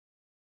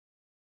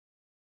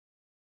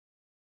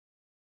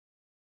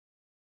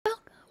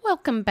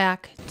Welcome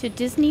back to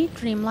Disney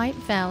Dreamlight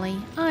Valley.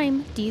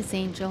 I'm Dee's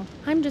Angel.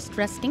 I'm just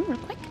resting real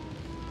quick.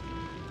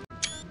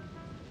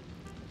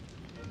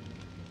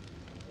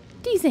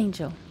 Dee's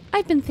Angel,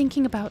 I've been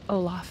thinking about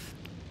Olaf.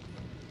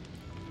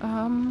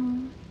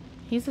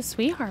 He's a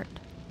sweetheart.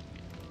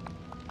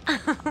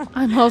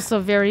 I'm also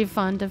very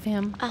fond of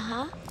him.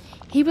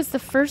 He was the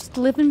first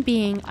living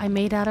being I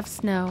made out of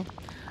snow.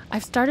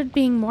 I've started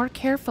being more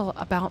careful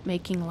about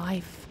making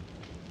life.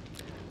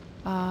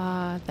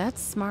 That's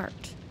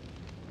smart.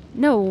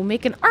 No,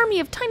 make an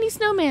army of tiny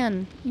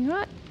snowmen. You know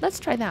what? Let's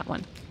try that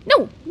one.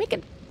 No, make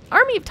an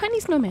army of tiny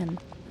snowmen.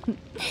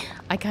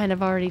 I kind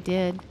of already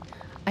did.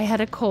 I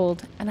had a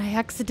cold, and I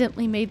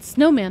accidentally made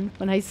snowmen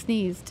when I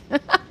sneezed.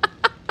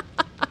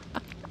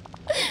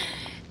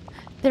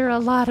 There are a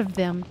lot of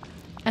them,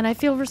 and I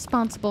feel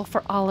responsible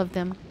for all of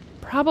them.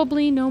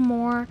 Probably no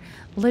more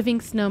living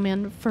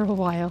snowmen for a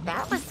while.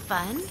 That was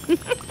fun.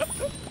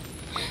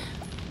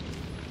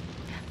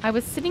 I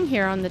was sitting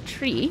here on the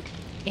tree,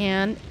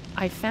 and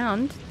I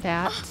found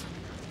that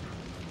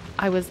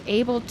I was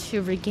able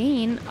to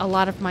regain a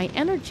lot of my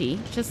energy,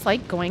 just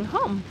like going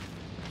home.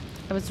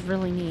 It was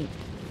really neat.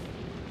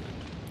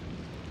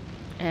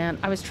 And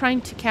I was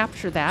trying to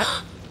capture that,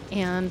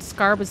 and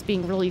Scar was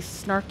being really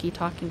snarky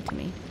talking to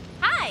me.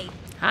 Hi.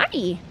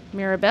 Hi,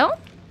 Mirabelle.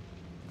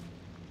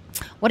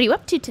 What are you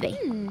up to today?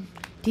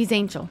 Dee's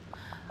Angel.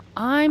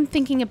 I'm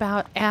thinking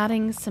about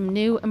adding some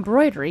new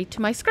embroidery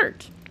to my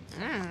skirt.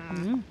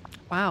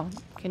 Wow.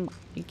 Can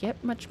you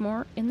get much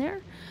more in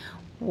there?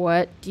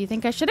 What do you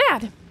think I should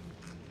add?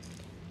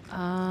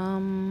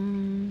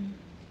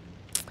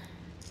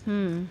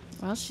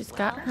 Well, she's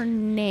got her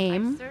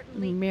name,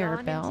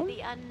 Mirabelle.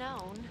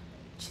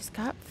 She's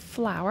got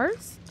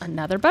flowers.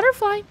 Another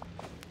butterfly.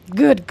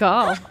 Good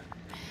call.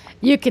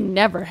 You can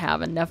never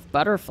have enough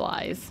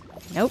butterflies.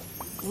 Nope.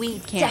 We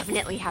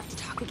definitely have to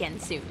talk again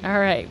soon. All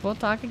right, we'll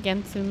talk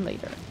again soon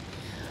later.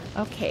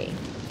 Okay.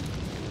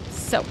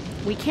 So,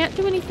 we can't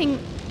do anything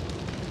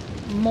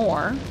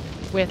more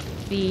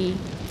with the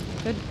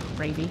good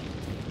gravy.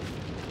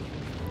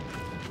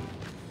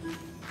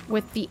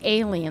 With the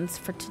aliens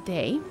for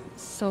today.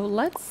 So,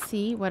 let's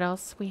see what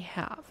else we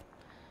have.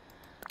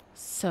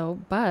 So,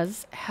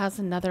 Buzz has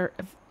another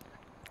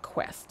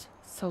quest.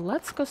 So,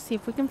 let's go see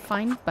if we can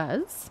find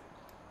Buzz.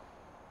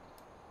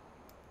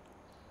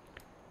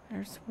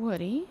 There's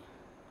Woody.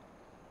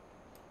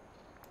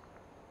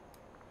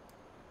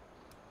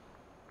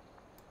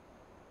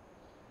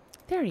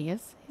 There he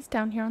is. He's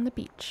down here on the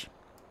beach.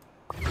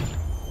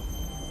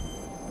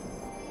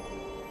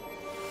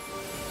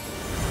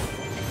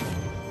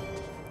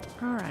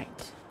 All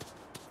right.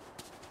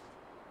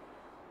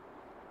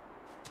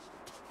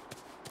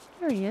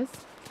 There he is.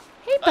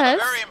 Hey, Buzz. I have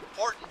a very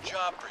important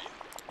job for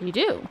you. You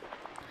do.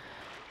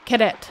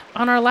 Cadet,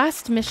 on our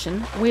last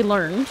mission, we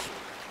learned...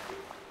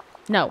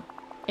 No.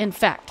 In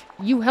fact,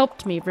 you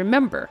helped me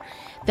remember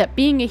that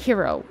being a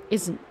hero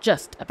isn't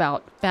just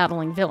about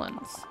battling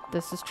villains.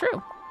 This is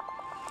true.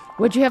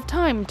 Would you have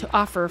time to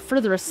offer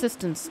further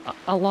assistance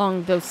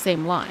along those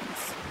same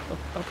lines?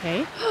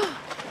 Okay.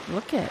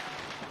 Look at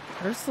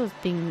Ursula's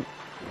being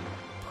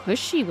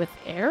pushy with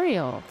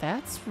Ariel.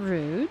 That's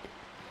rude.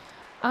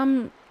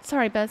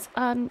 Sorry, Buzz.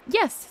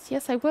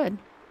 Yes, I would.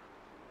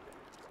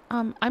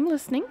 I'm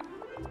listening.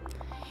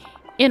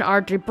 In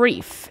our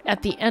debrief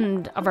at the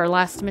end of our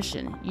last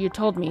mission, you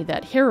told me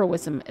that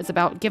heroism is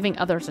about giving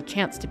others a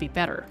chance to be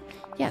better.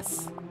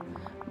 Yes.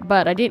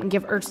 But I didn't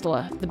give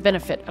Ursula the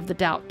benefit of the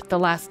doubt the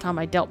last time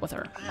I dealt with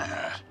her.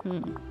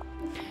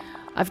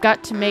 I've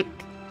got to make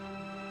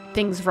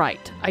things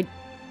right. I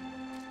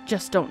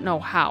just don't know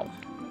how.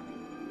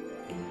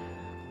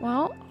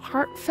 Well,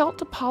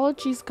 heartfelt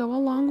apologies go a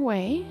long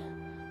way.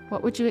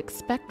 What would you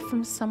expect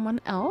from someone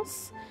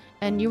else?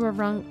 And you were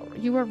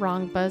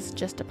wrong, Buzz.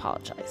 Just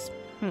apologize.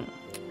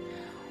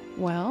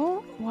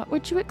 Well, what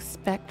would you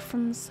expect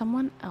from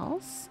someone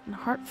else? And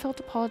heartfelt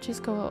apologies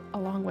go a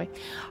long way.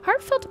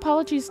 Heartfelt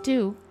apologies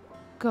do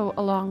go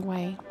a long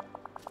way.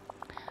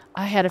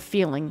 I had a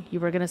feeling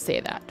you were going to say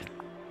that.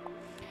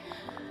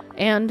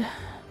 And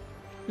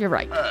you're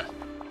right.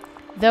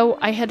 Though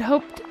I had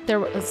hoped there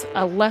was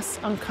a less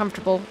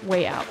uncomfortable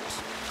way out.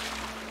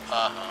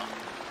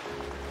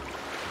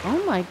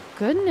 Oh my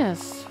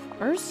goodness,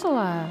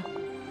 Ursula.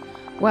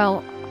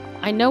 Well,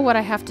 I know what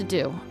I have to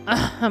do.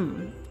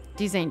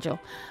 Dee's Angel,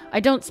 I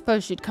don't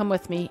suppose you'd come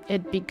with me.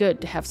 It'd be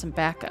good to have some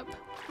backup.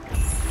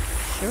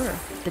 Sure,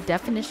 the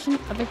definition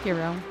of a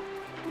hero.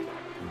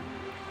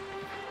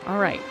 All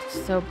right,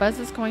 so Buzz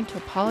is going to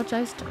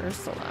apologize to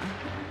Ursula.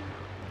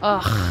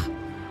 Ugh,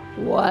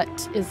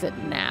 what is it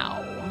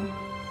now?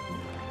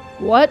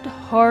 What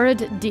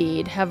horrid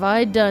deed have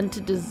I done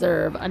to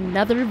deserve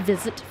another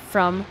visit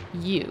from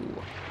you?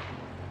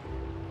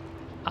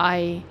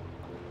 I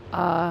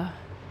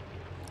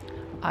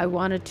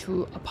wanted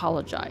to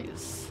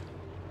apologize.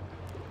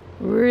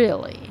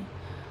 Really?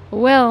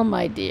 Well,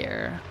 my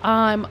dear,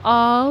 I'm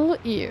all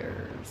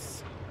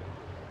ears.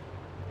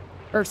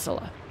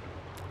 Ursula,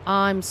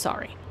 I'm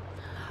sorry.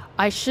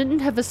 I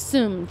shouldn't have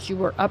assumed you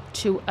were up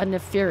to a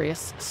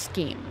nefarious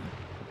scheme.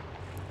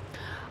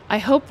 I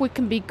hope we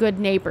can be good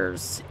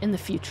neighbors in the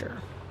future.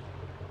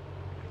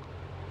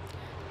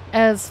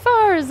 As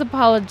far as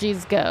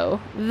apologies go,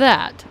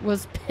 that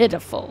was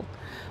pitiful.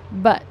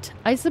 But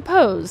I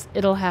suppose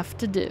it'll have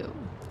to do.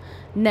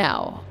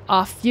 Now,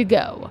 off you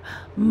go.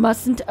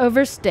 Mustn't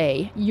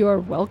overstay your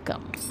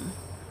welcome.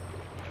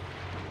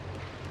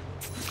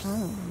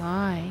 Oh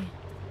my.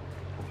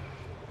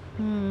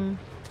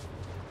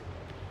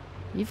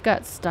 You've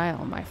got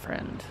style, my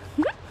friend.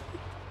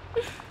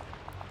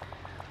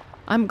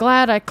 I'm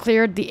glad I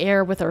cleared the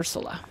air with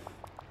Ursula.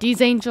 Dee's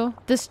Angel,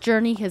 this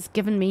journey has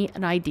given me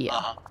an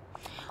idea.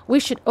 We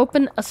should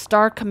open a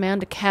Star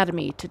Command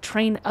Academy to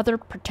train other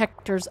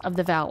protectors of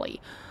the valley,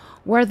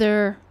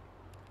 whether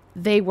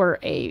they were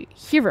a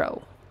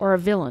hero or a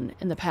villain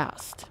in the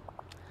past.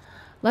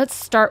 Let's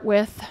start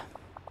with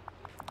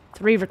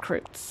 3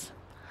 recruits.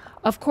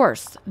 Of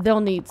course,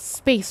 they'll need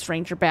Space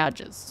Ranger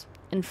badges.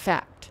 In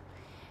fact,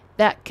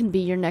 that can be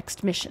your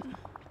next mission.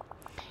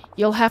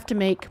 You'll have to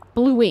make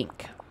blue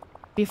ink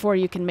before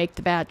you can make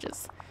the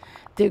badges.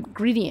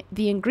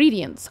 The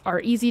ingredients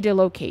are easy to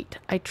locate.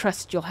 I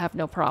trust you'll have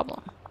no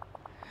problem.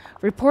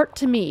 Report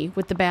to me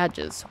with the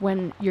badges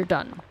when you're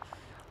done.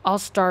 I'll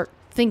start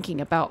thinking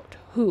about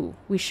who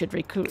we should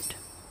recruit.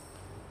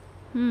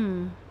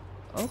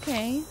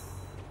 Okay.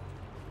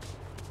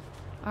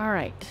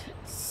 Alright.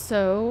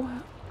 So,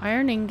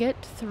 iron ingot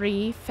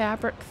 3,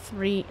 fabric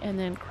 3, and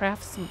then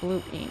craft some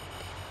blue ink.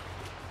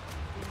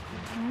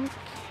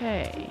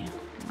 Okay.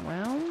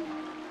 Well...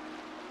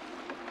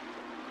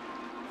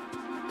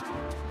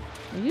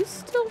 Are you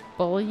still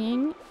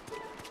bullying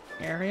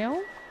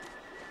Ariel?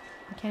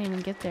 I can't even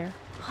get there.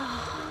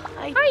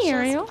 I Hi, just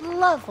Ariel.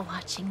 love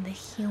watching the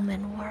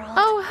human world.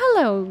 Oh,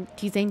 hello,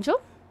 Dee's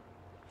Angel.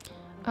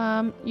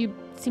 You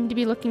seem to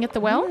be looking at the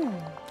well?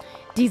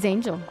 Dee's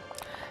Angel,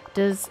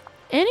 does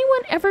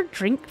anyone ever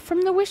drink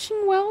from the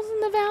wishing wells in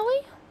the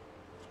valley?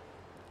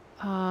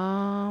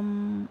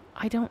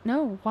 I don't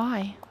know.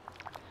 Why?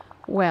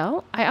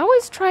 Well, I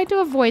always try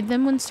to avoid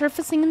them when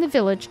surfacing in the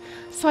village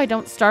so I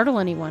don't startle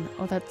anyone.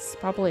 Oh, that's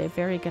probably a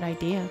very good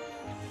idea.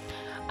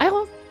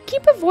 I'll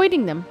keep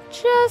avoiding them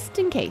just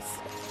in case.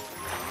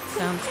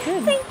 Sounds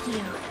good. Thank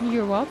you.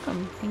 You're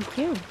welcome. Thank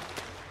you.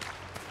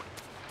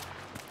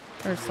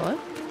 Ursula?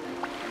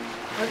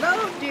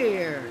 Hello,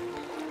 dear.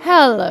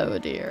 Hello,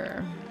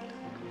 dear.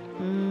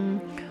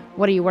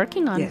 What are you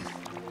working on? Yes.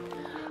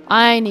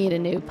 I need a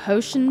new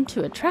potion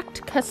to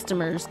attract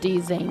customers,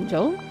 Dee's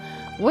Angel.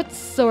 What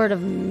sort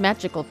of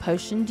magical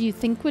potion do you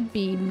think would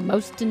be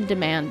most in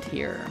demand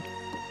here?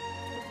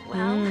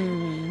 Well,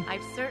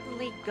 I've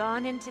certainly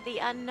gone into the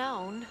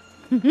unknown.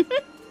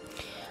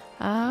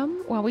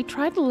 Well, we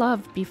tried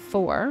love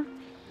before.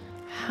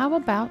 How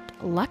about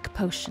luck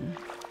potion?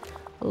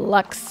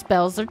 Luck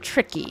spells are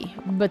tricky,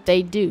 but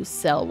they do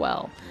sell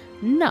well.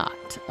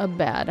 Not a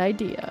bad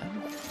idea.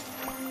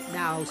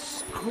 Now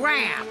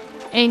scram.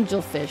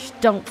 Angelfish,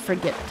 don't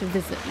forget to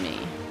visit me.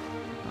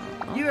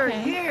 You're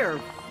Okay. here,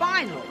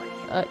 finally.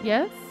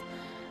 Yes?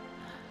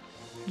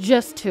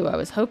 Just who I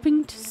was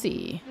hoping to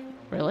see.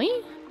 Really?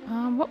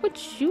 What would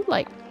you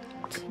like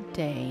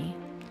today?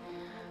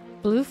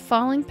 Blue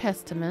falling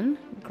pestamon,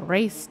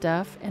 gray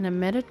stuff, and a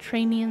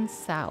Mediterranean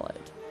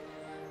salad.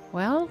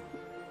 Well,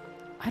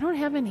 I don't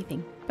have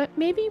anything, but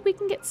maybe we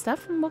can get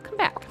stuff and we'll come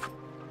back.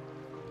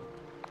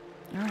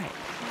 All right.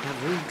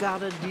 Have we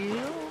got a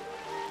deal?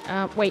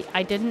 Wait,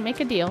 I didn't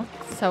make a deal.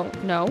 So,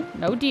 no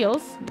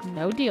deals.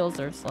 No deals,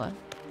 Ursula.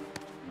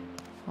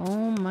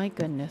 Oh my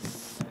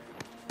goodness.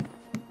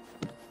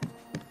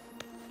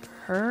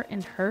 Her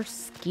and her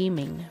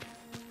scheming.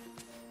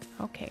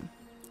 Okay,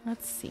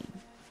 let's see.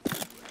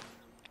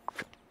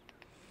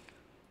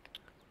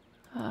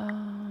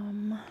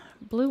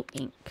 Blue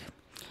ink.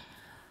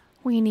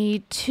 We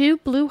need 2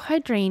 blue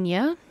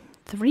hydrangea,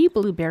 3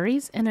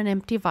 blueberries, and an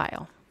empty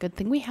vial. Good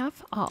thing we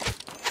have all.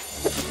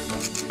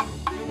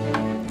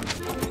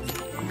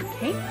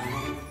 Okay.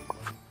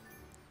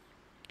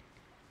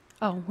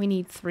 Oh, we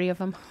need 3 of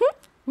them.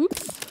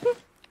 Oops.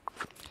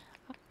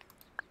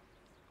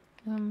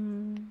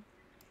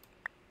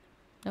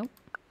 Nope.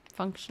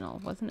 Functional.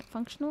 Wasn't it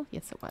functional?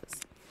 Yes, it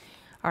was.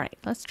 All right,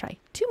 let's try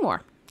 2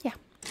 more. Yeah.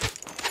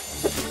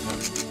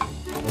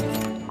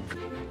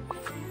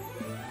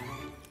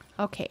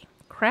 Okay.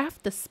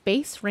 Craft the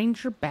Space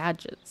Ranger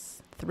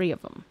badges. 3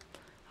 of them.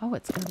 Oh,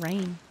 it's going to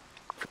rain.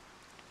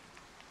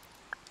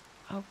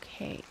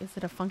 Okay. Is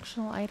it a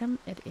functional item?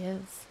 It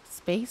is.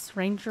 Space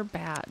Ranger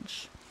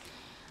badge.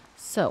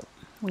 So,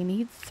 we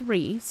need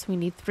 3. So, we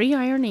need 3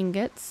 iron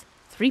ingots,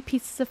 3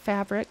 pieces of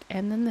fabric,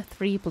 and then the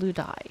 3 blue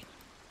dye.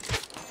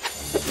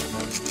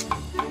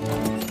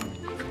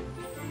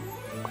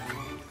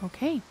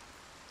 Okay.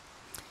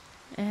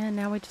 And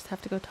now we just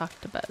have to go talk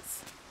to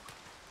Buzz.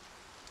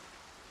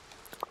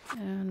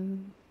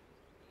 And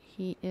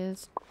he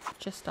is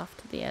just off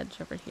to the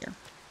edge over here.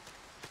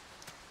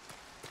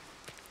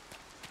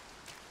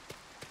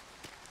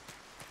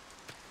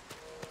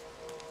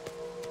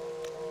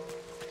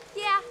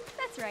 Yeah,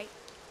 that's right.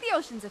 The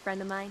ocean's a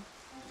friend of mine.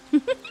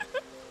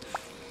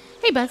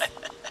 Hey, Buzz.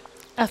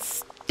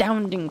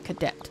 Astounding,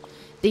 Cadet.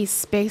 These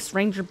Space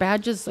Ranger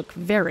badges look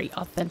very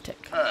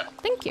authentic.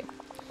 Thank you.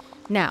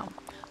 Now,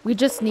 we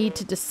just need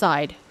to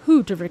decide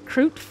who to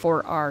recruit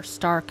for our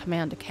Star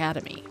Command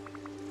Academy.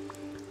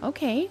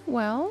 Okay,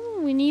 well,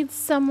 we need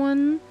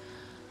someone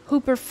who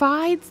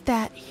provides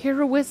that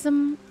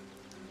heroism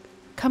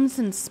comes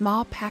in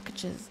small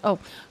packages. Oh,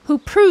 who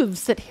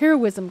proves that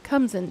heroism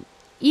comes in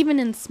even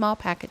in small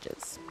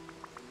packages.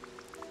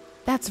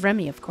 That's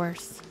Remy, of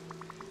course.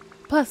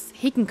 Plus,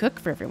 he can cook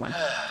for everyone.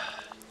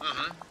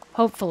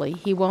 Hopefully,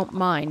 he won't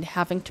mind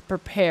having to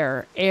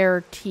prepare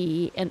air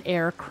tea and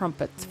air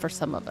crumpets for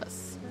some of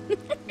us.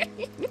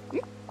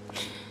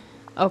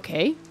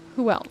 Okay,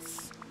 who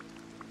else?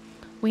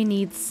 We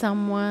need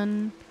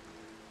someone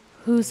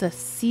who's a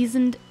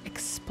seasoned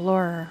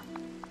explorer.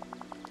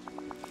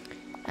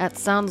 That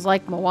sounds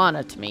like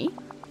Moana to me.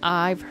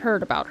 I've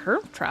heard about her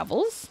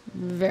travels.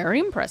 Very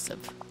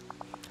impressive.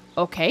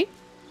 Okay,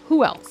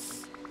 who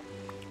else?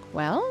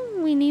 Well,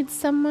 we need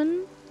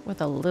someone with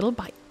a little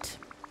bite.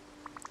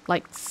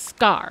 Like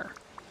Scar.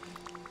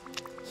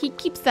 He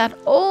keeps that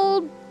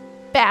old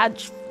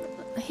badge.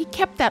 He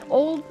kept that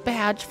old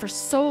badge for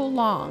so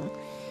long.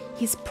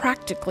 He's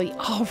practically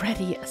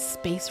already a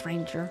Space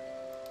Ranger.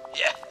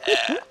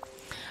 Yeah.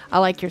 I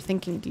like your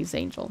thinking, Deez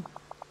Angel.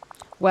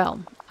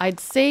 Well, I'd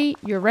say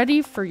you're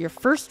ready for your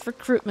first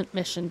recruitment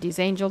mission, Deez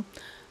Angel.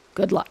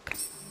 Good luck.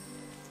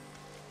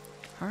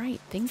 All right,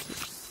 thank you.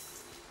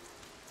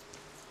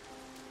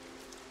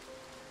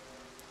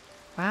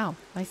 Wow,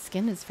 my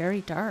skin is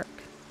very dark.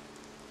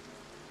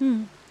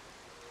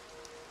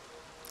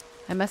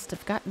 I must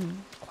have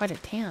gotten quite a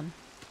tan.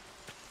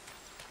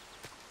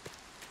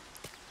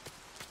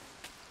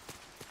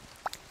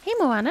 Hey,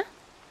 Moana.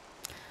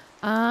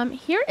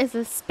 Here is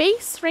a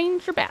Space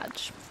Ranger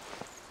badge.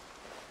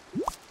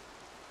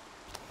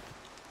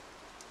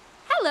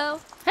 Hello.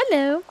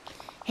 Hello.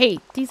 Hey,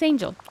 Deez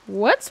Angel,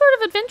 what sort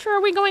of adventure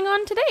are we going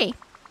on today?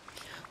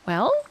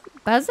 Well,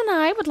 Buzz and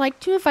I would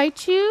like to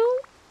invite you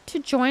to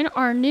join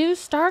our new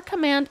Star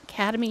Command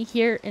Academy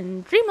here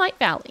in Dreamlight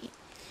Valley.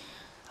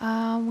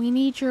 We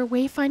need your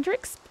Wayfinder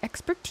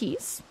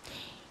expertise.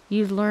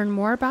 You'd learn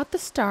more about the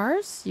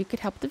stars. You could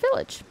help the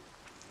village.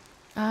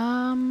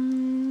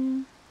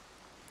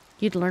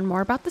 You'd learn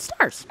more about the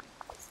stars.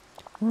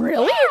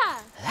 Really? Yeah.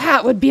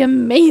 That would be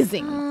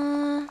amazing.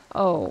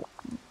 Oh,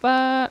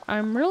 but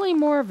I'm really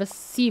more of a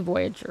sea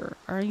voyager.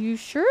 Are you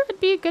sure it'd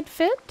be a good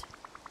fit?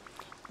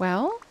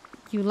 Well,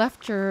 you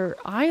left your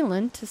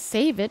island to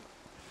save it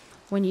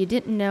when you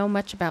didn't know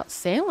much about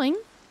sailing.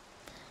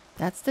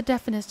 That's the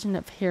definition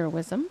of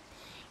heroism.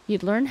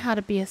 You'd learn how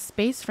to be a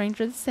Space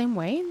Ranger the same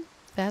way.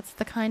 That's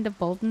the kind of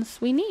boldness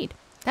we need.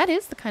 That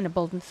is the kind of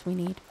boldness we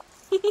need.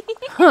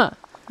 Huh.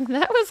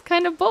 That was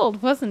kind of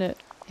bold, wasn't it?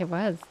 It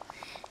was.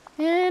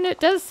 And it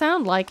does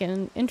sound like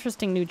an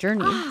interesting new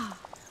journey.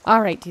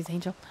 All right, Deez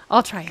Angel.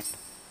 I'll try it.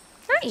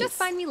 Nice. Just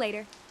find me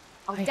later.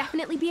 I'll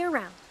definitely be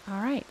around.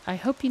 All right. I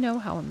hope you know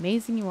how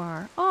amazing you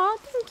are. Aw,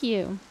 thank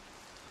you.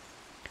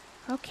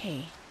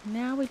 Okay.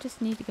 Now we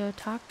just need to go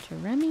talk to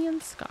Remy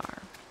and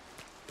Scar.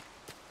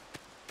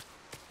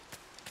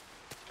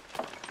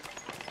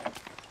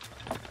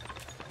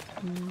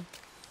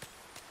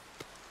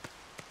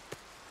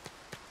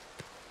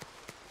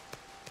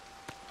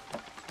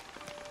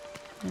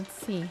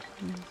 Let's see.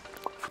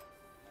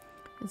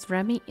 Is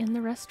Remy in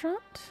the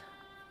restaurant?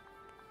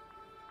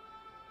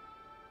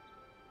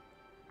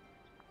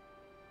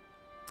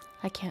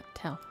 I can't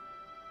tell.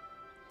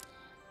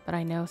 But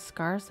I know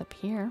Scar's up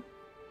here.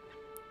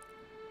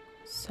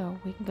 So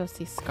we can go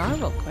see Scar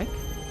real quick.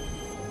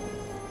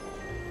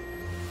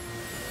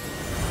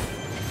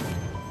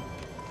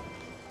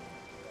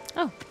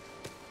 Oh.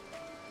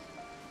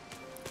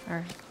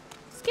 Our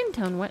skin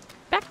tone went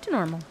back to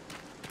normal.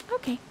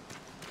 Okay.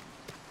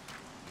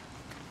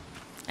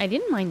 I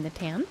didn't mind the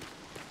tan.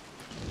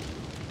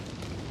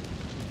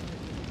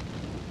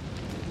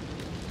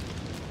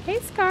 Hey,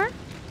 Scar.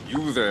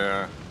 You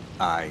there.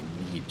 I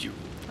need you.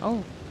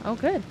 Oh,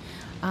 good.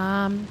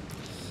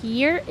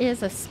 Here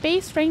is a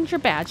Space Ranger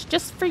badge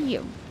just for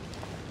you.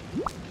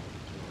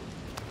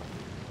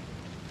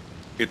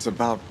 It's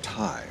about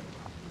time.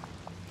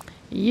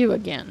 You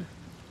again.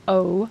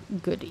 Oh,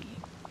 goody.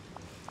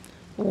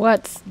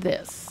 What's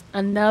this?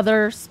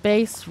 Another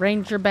Space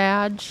Ranger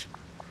badge?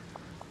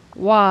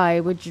 Why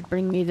would you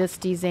bring me this,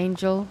 Deez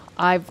Angel?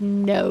 I've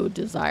no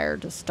desire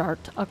to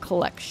start a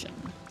collection.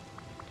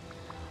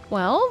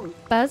 Well,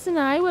 Buzz and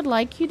I would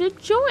like you to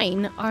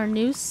join our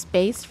new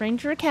Space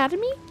Ranger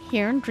Academy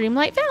here in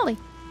Dreamlight Valley.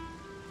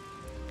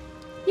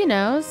 You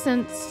know,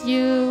 since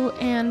you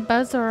and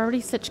Buzz are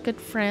already such good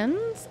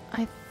friends,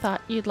 I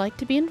thought you'd like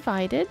to be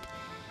invited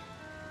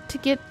to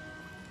get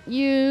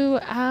you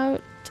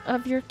out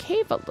of your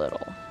cave a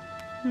little.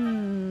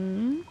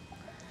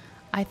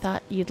 I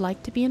thought you'd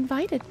like to be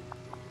invited.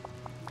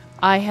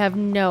 I have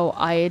no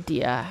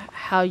idea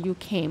how you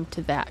came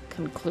to that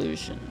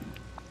conclusion.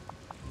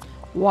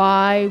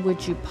 Why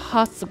would you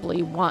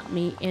possibly want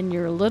me in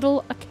your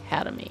little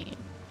academy?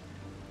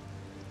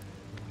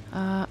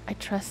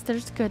 trust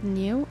there's good in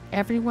you.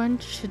 Everyone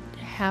should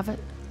have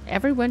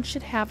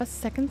a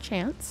second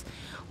chance.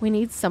 We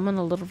need someone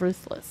a little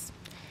ruthless.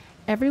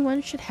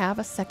 Everyone should have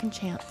a second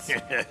chance.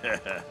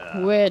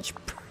 Which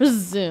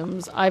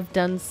presumes I've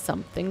done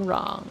something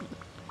wrong.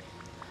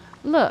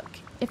 Look,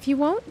 if you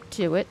won't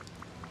do it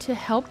to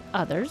help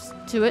others,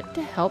 do it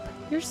to help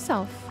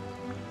yourself.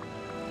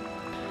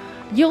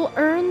 You'll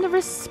earn the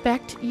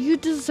respect you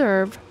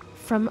deserve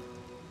from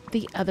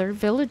the other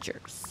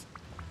villagers.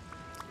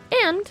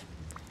 And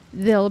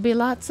there'll be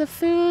lots of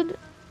food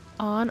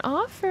on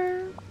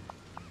offer.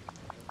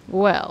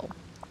 Well,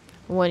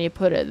 when you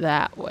put it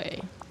that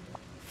way.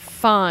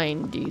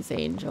 Fine, Dee's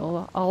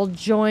Angel. I'll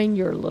join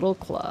your little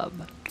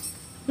club.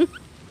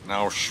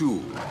 Now,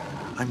 Shu,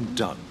 I'm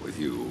done with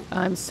you.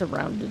 I'm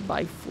surrounded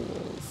by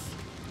fools.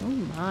 Oh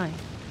my.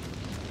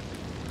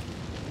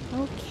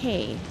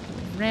 Okay,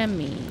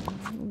 Remy,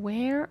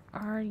 where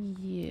are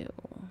you?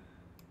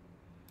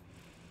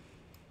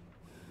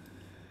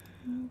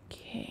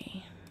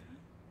 Okay.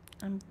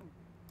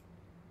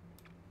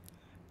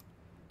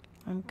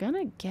 I'm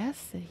gonna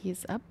guess that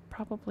he's up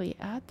probably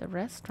at the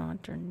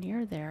restaurant or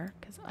near there,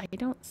 because I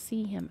don't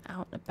see him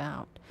out and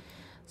about.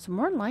 So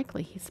more than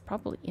likely he's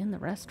probably in the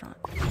restaurant.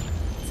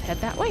 Let's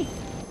head that way.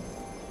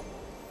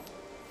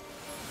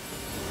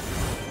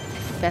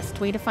 Best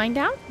way to find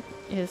out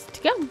is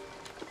to go.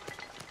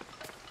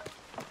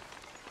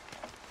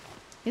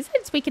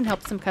 Besides, we can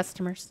help some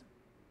customers.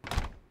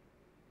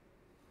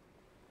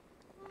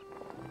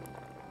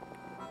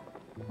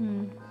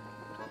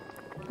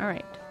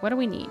 Alright, what do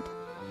we need?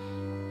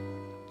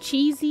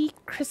 Cheesy,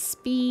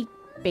 crispy,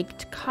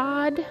 baked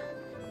cod,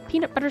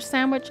 peanut butter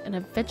sandwich, and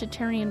a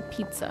vegetarian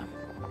pizza.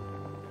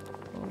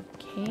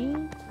 Okay.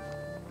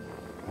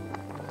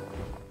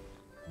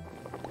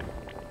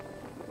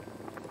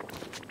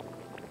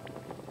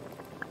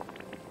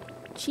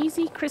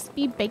 Cheesy,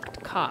 crispy,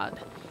 baked cod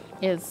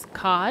is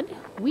cod,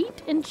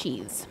 wheat, and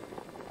cheese.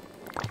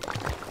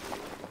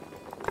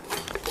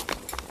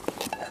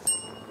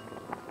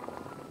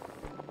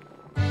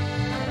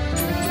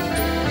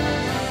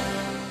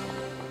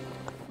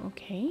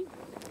 Okay.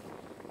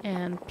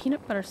 And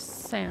peanut butter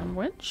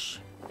sandwich.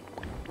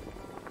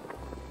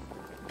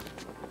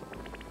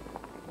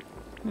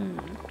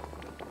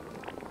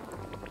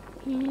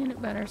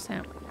 Peanut butter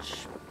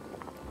sandwich.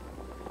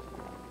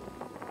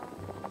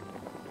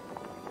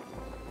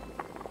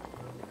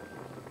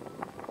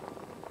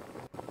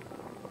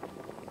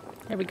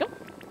 There we go.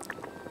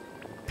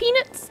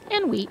 Peanuts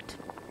and wheat.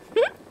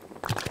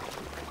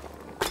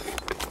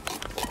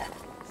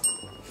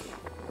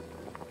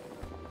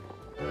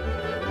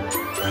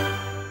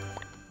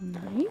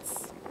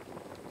 Nice.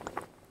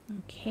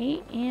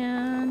 Okay,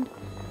 and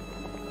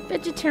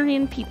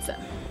vegetarian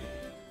pizza.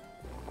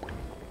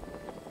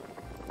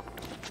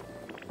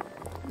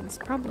 It's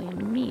probably a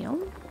meal.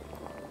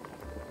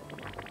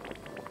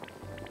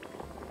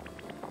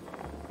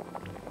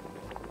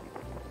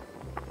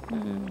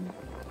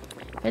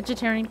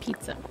 Vegetarian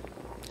pizza.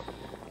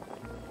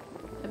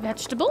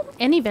 Vegetable,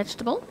 any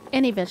vegetable,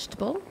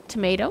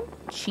 tomato,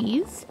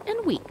 cheese,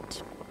 and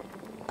wheat.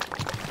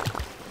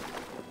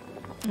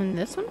 And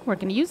this one, we're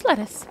going to use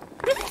lettuce.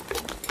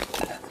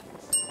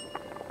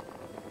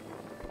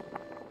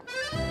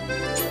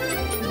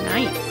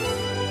 Nice.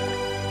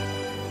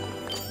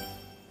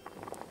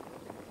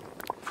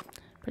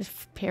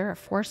 Prepare a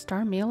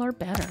 4-star meal or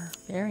better.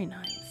 Very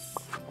nice.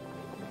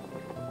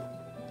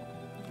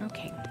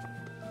 Okay.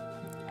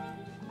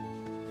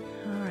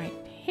 Alright.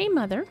 Hey,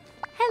 Mother.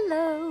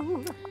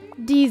 Hello.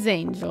 Dee's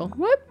Angel,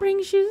 what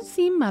brings you to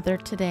see Mother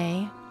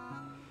today?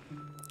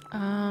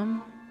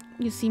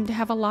 You seem to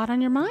have a lot on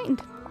your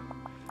mind.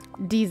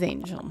 Dee's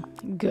Angel.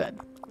 Good.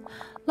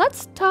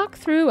 Let's talk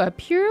through a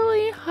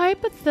purely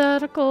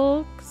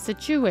hypothetical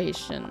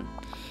situation.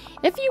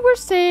 If you were,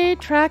 say,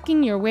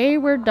 tracking your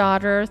wayward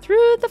daughter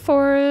through the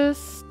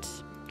forest,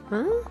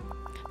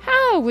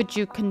 how would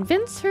you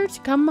convince her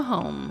to come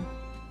home?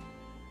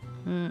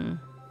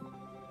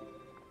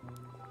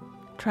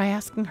 Try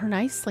asking her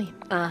nicely.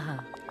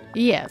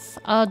 Yes,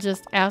 I'll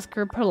just ask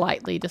her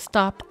politely to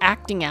stop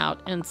acting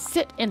out and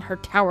sit in her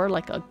tower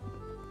like a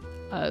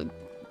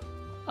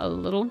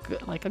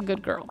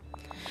good girl.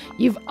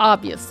 You've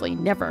obviously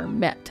never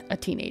met a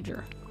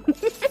teenager.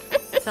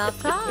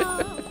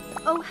 Ta-ta.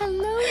 Oh,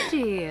 hello,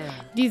 dear.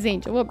 Dee's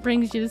Angel, what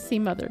brings you to see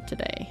Mother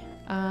today?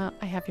 I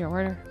have your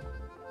order.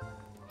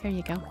 Here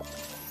you go.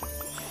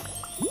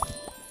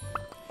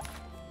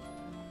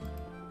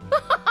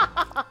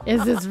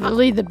 Is this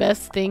really the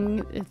best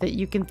thing that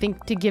you can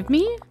think to give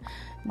me?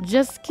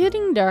 Just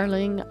kidding,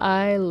 darling.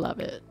 I love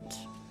it.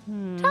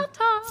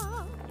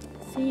 Ta-ta.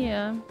 See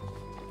ya.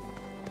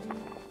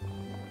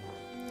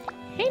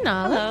 Hey,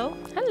 Nala.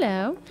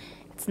 Hello.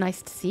 It's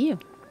nice to see you.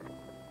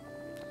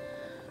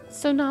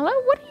 So, Nala,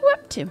 what are you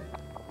up to?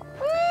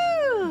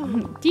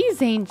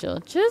 Dee's Angel,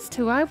 just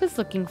who I was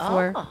looking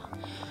for.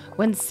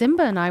 When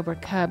Simba and I were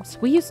cubs,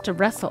 we used to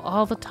wrestle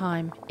all the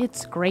time.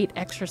 It's great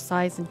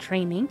exercise and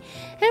training,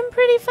 and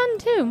pretty fun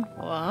too.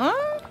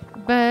 What?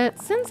 But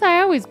since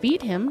I always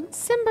beat him,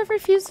 Simba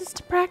refuses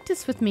to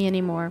practice with me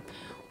anymore.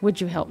 Would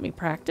you help me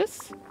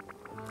practice?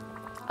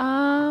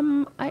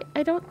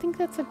 I don't think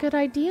that's a good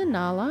idea,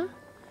 Nala.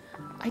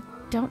 I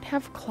don't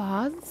have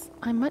claws.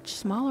 I'm much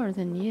smaller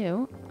than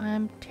you.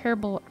 I'm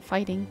terrible at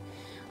fighting.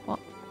 Well,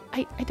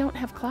 I don't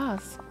have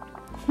claws.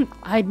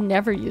 I'd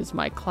never use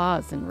my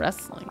claws in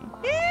wrestling.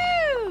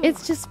 Ew!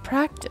 It's just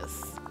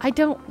practice. I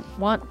don't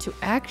want to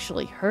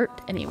actually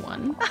hurt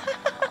anyone.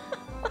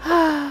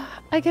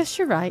 I guess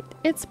you're right.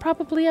 It's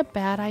probably a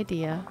bad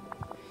idea.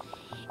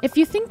 If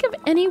you think of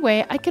any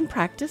way I can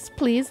practice,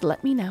 please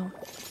let me know.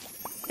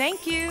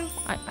 Thank you.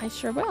 I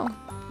sure will.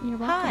 You're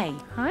welcome.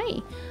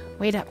 Hi.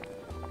 Wait up.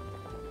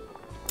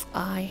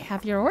 I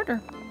have your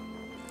order.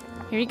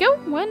 Here you go.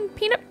 1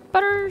 peanut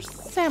butter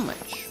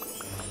sandwich.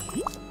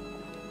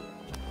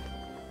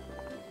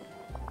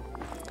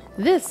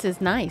 This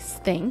is nice.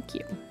 Thank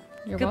you.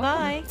 You're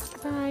Goodbye.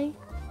 welcome. Bye.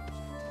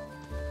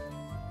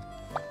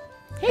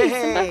 Hey,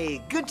 Simba.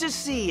 Hey, good to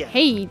see you.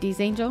 Hey, Deez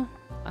Angel.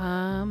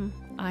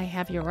 I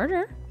have your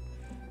order.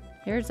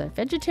 Here's a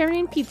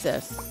vegetarian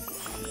pizza.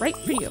 Right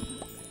for you.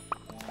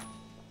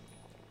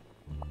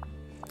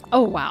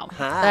 Oh, wow.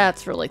 Hi.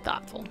 That's really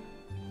thoughtful.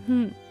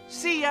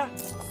 See ya.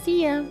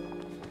 See ya.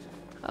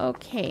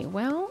 Okay,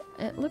 well,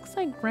 it looks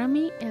like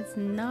Remy is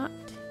not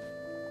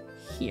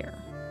here.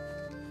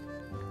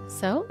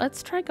 So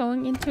let's try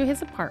going into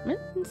his apartment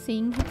and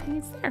seeing if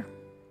he's there.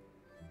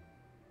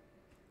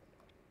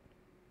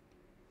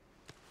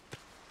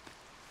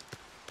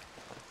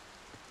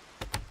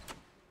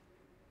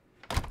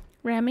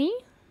 Remy,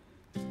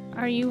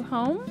 are you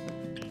home?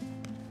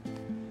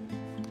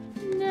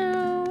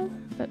 No,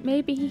 but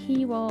maybe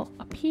he will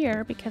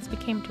appear because we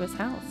came to his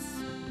house.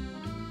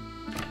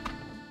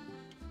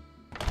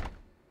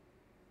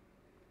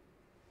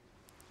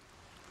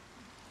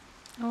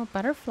 Oh, a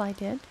butterfly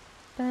did,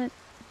 but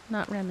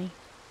not Remy.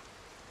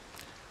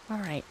 All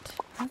right,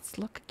 let's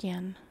look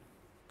again.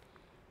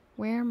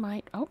 Where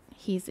might... Oh,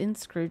 he's in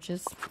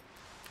Scrooge's.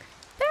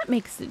 That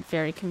makes it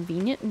very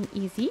convenient and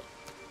easy.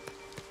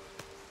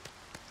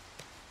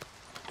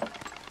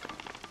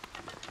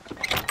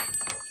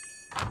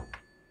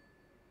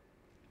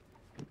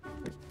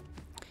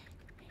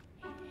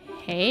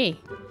 Hey,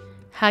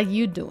 how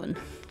you doing?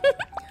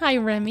 Hi,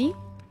 Remy.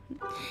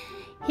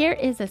 Here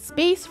is a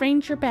Space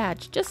Ranger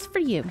badge just for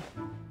you.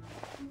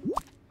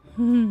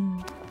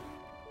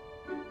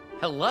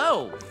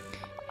 Hello.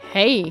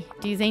 Hey,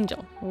 Deez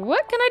Angel.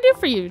 What can I do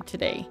for you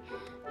today?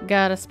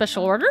 Got a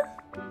special order?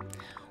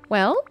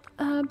 Well,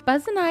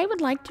 Buzz and I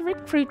would like to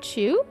recruit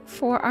you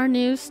for our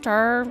new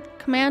Star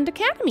Command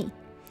Academy.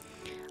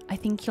 I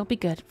think you'll be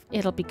good.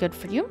 It'll be good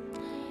for you.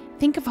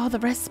 Think of all the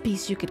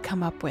recipes you could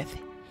come up with.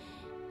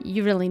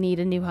 You really need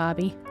a new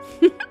hobby.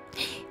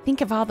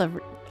 Think of all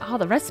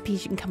the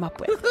recipes you can come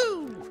up with.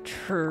 Woo-hoo!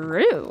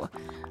 True.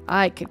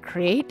 I could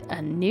create a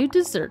new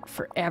dessert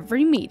for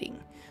every meeting.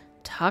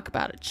 Talk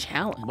about a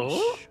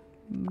challenge.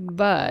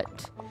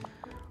 But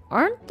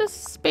aren't the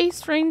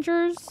Space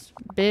Rangers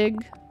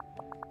big,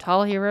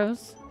 tall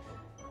heroes?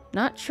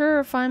 Not sure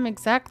if I'm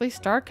exactly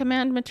Star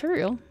Command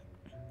material.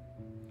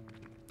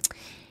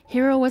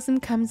 Heroism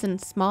comes in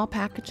small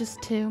packages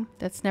too.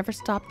 That's never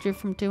stopped you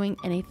from doing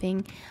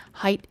anything.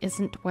 Height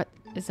isn't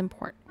what's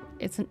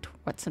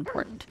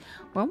important.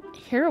 Well,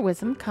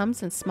 heroism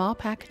comes in small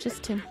packages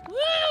too.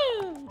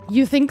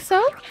 You think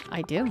so?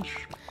 I do.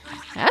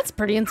 That's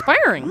pretty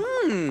inspiring.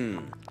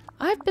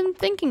 I've been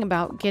thinking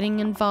about getting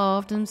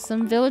involved in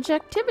some village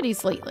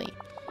activities lately.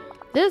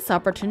 This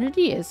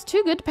opportunity is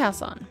too good to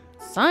pass on.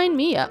 Sign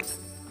me up.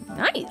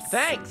 Nice.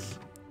 Thanks.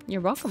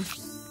 You're welcome.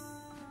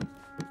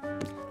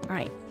 All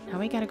right, now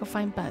we gotta go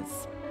find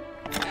Buzz.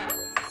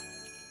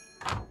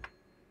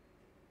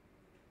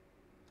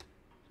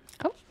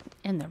 Oh,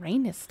 and the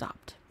rain has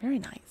stopped. Very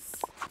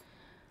nice.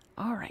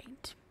 All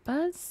right,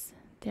 Buzz,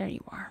 there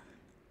you are.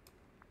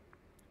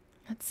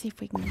 Let's see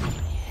if we can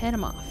head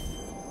him off.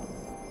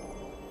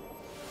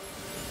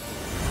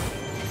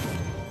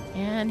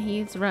 And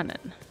he's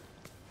running.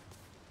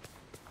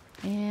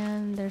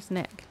 And there's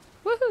Nick.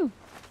 Woohoo!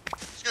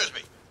 Excuse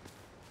me.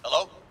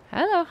 Hello?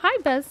 Hello. Hi,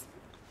 Buzz.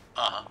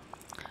 Uh-huh.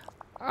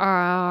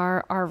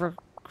 Are our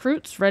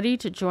recruits ready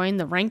to join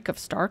the rank of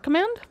Star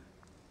Command?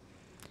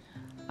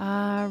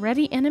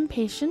 Ready and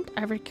impatient.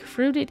 I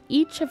recruited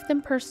each of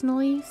them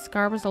personally.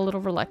 Scar was a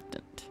little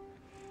reluctant.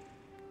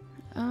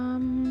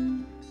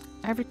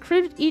 I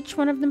recruited each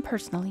one of them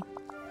personally.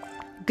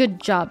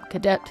 Good job,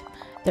 Cadet.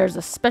 There's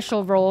a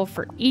special role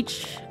for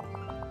each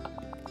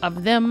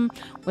of them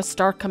with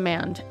Star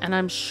Command, and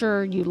I'm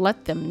sure you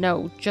let them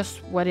know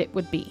just what it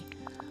would be.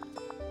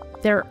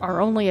 There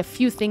are only a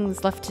few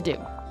things left to do.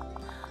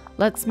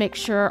 Let's make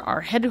sure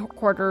our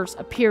headquarters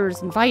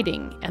appears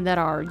inviting and that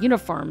our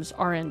uniforms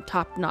are in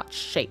top-notch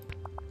shape.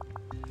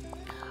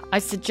 I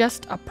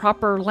suggest a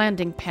proper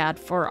landing pad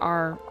for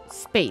our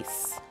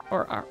space,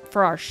 or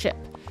for our ship.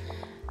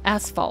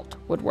 Asphalt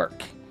would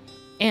work.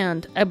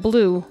 And a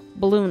blue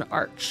balloon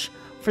arch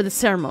for the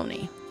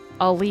ceremony.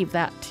 I'll leave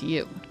that to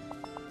you.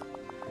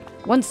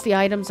 Once the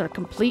items are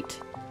complete,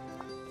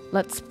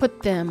 Let's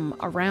put them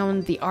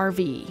around the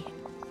RV.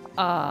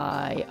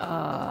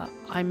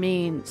 I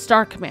mean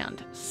Star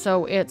Command,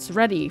 so it's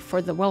ready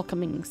for the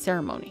welcoming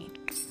ceremony.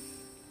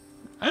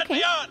 And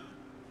Okay. beyond.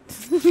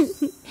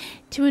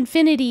 To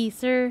infinity,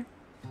 sir.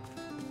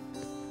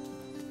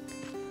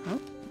 Oh,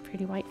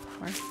 pretty white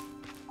flower.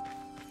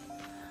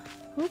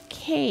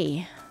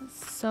 Okay,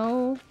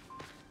 so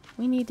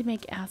we need to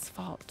make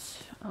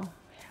asphalt. Oh,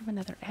 we have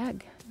another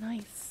egg.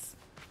 Nice.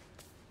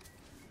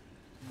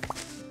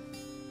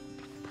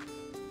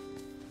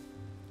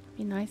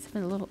 Be nice if a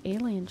little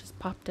alien just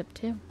popped up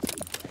too.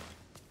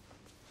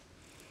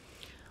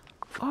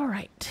 All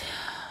right,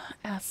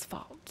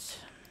 asphalt.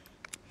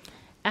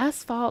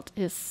 Asphalt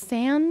is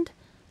sand,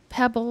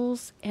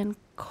 pebbles, and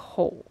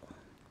coal.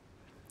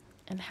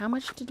 And how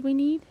much did we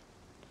need?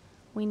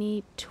 We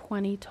need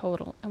 20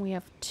 total, and we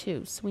have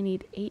 2, so we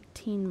need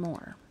 18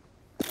 more.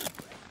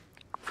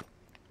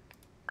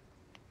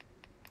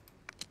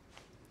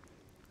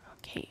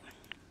 Okay.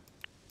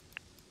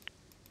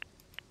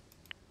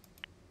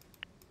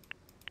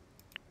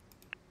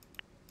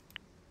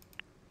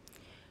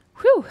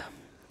 Whew.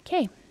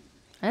 Okay,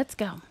 let's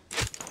go.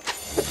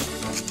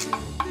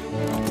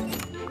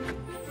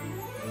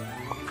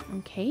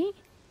 Okay,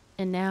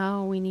 and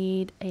now we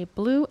need a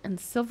blue and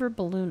silver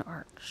balloon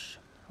arch.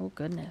 Oh,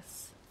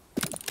 goodness.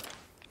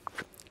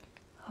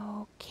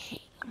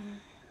 Okay.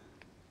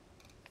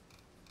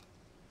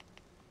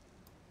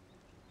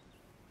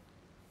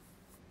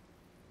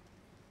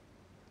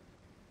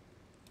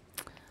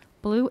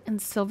 Blue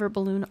and silver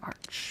balloon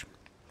arch.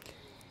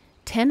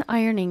 10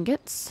 iron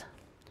ingots.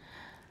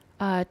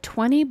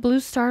 20 blue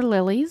star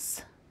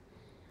lilies.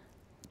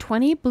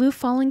 20 blue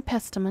falling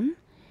pestamon.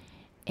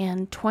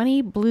 And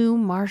 20 blue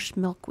marsh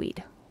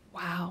milkweed.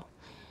 Wow.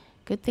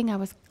 Good thing I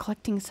was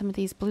collecting some of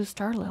these blue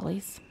star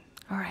lilies.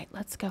 All right,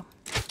 let's go.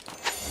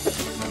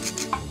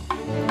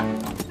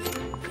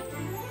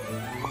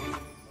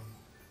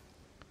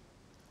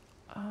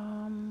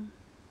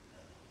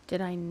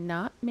 Did I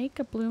not make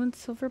a blue and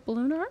silver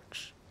balloon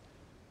arch?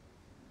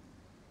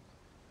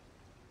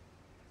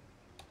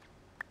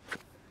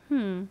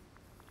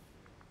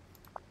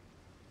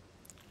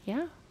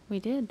 Yeah, we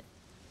did.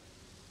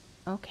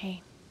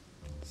 Okay.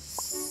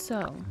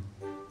 So,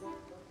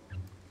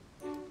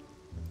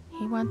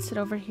 he wants it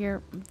over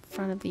here in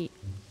front of the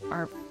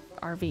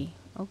RV.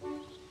 Oh,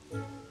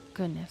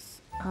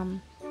 goodness. All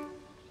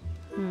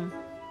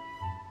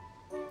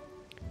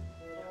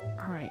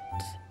right.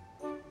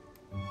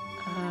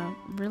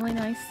 Really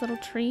nice little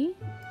tree.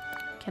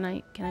 Can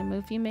I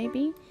move you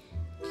maybe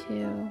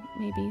to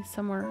maybe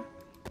somewhere,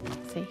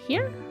 say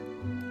here?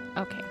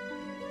 Okay.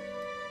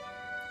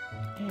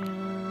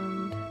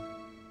 And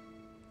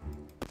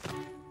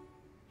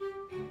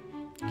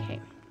okay.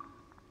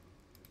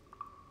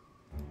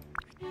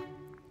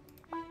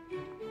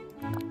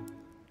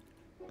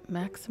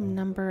 Maximum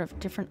number of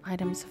different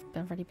items have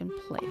already been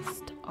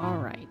placed. All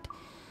right.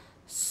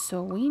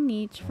 So we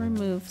need to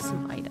remove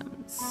some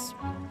items.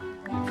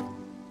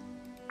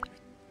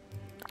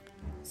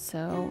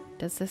 So,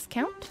 does this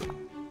count?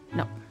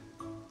 No.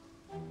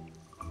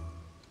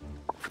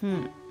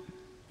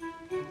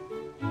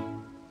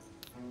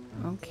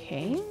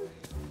 Okay.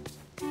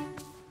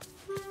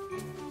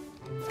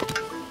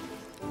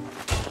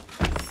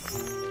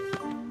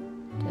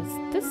 Does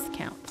this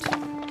count?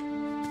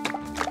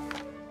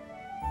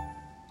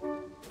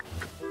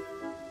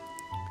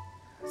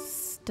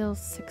 Still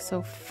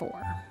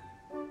 604.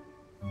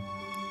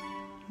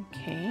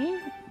 Okay.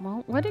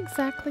 Well, what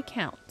exactly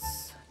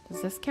counts?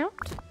 Does this count?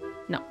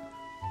 No.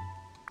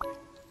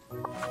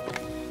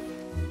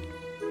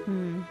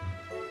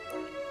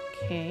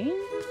 Okay.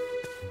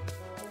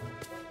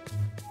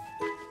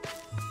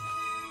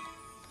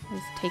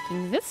 Is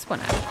taking this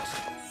one out.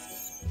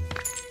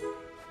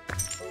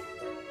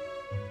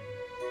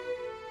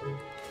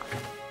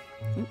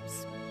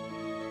 Oops.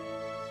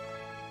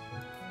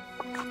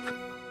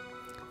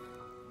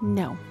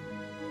 No.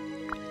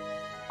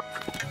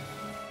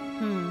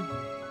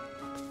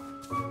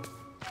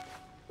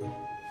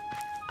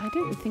 I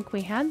didn't think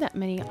we had that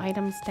many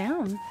items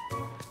down.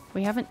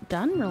 We haven't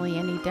done really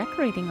any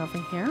decorating over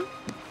here.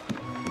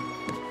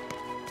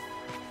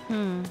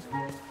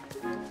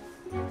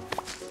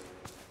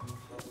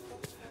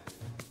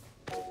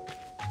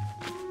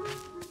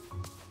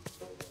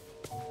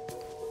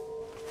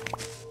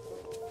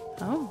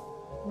 Oh,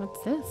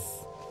 what's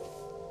this?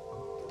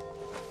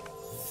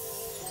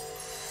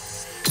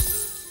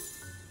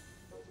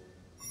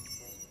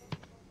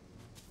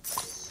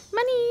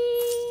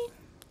 Money!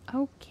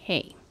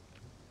 Okay.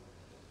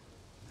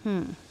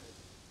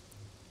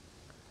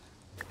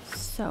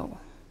 So,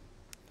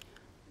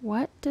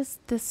 what does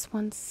this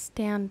one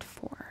stand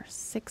for?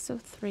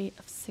 603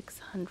 of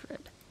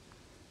 600.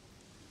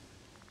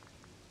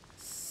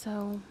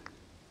 So,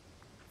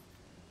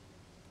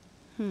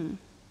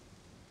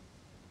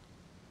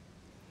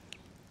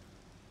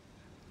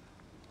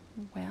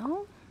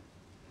 well,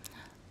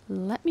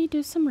 let me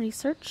do some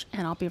research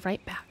and I'll be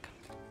right back.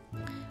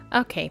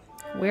 Okay,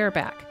 we're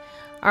back.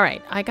 All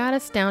right, I got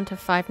us down to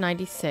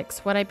 596.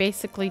 What I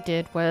basically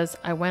did was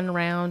I went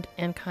around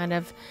and kind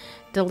of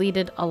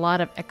deleted a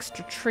lot of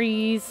extra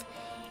trees,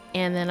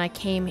 and then I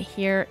came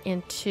here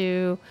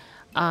into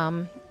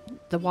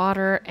the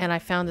water, and I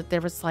found that there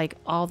was like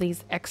all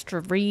these extra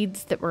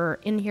reeds that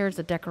were in here as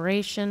a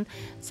decoration,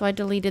 so I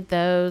deleted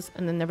those.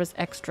 And then there was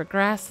extra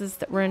grasses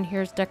that were in here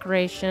as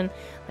decoration.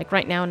 Like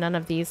right now none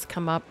of these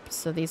come up,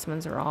 so these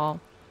ones are all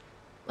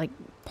like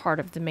part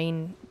of the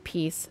main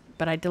piece,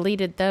 but I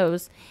deleted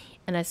those.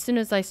 And as soon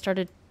as I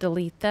started to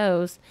delete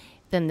those,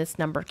 then this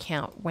number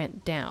count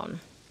went down.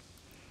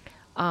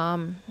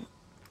 Yeah,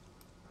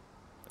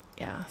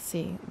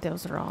 see,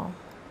 those are all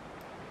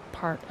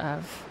part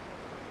of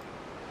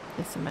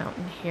this amount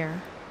in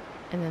here.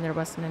 And then there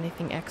wasn't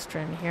anything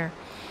extra in here.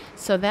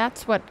 So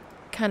that's what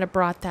kind of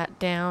brought that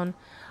down.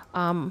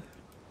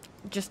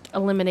 Just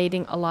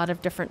eliminating a lot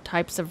of different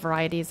types of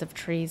varieties of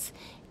trees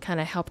kind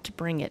of helped to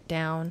bring it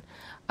down,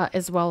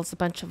 as well as a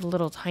bunch of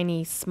little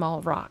tiny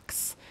small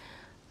rocks.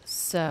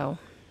 So,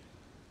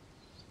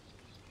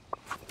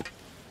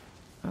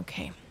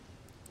 okay.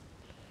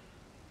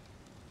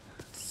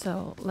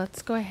 So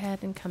let's go ahead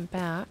and come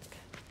back.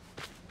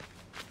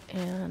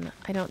 And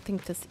I don't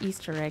think this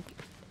Easter egg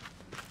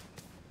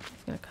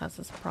is going to cause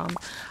us a problem.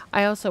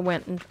 I also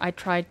went and I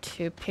tried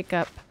to pick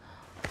up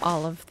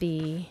all of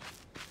the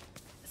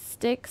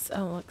sticks.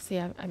 Oh, look, see,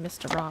 I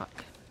missed a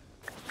rock.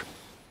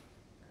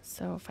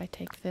 So if I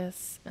take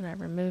this and I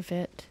remove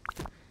it,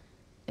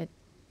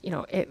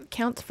 it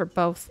counts for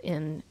both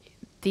in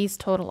these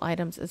total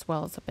items as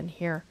well as up in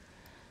here.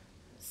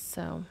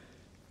 So,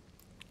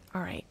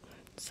 all right.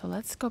 So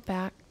let's go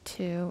back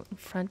to in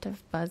front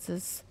of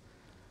Buzz's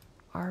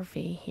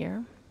RV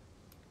here.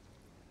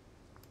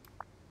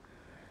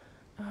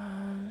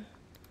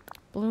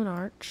 Balloon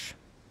arch.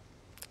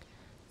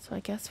 So I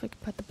guess we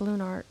could put the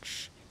balloon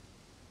arch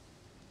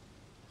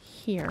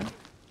here.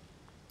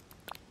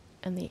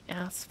 And the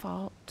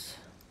asphalt.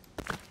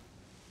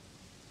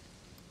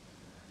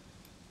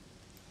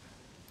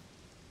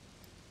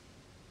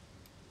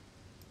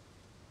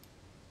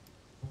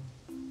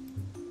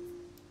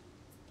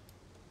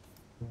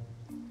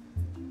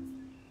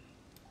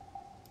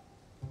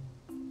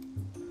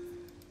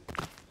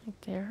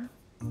 Right there.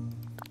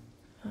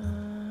 Oh,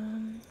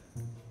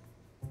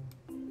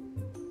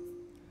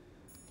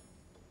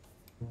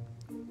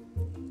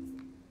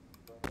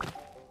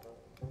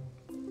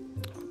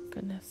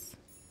 goodness.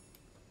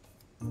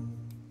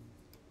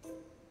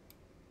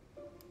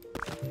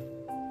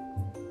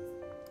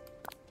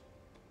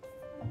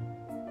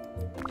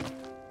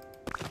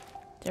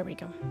 There we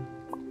go.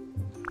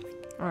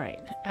 All right,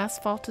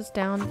 asphalt is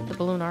down, the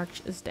balloon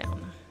arch is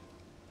down.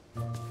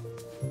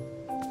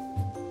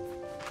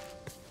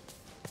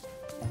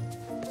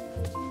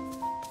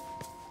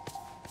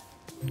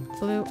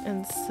 Blue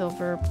and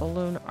silver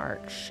balloon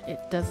arch. It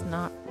does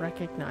not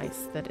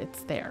recognize that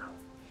it's there.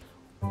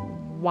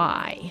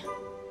 Why?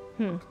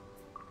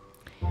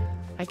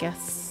 I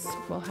guess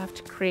we'll have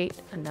to create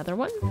another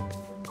one.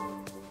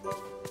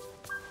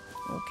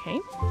 Okay.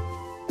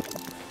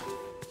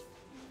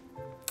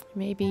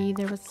 Maybe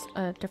there was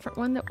a different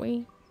one that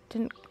we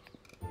didn't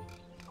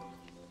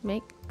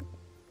make,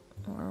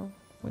 or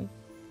we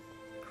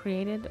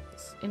created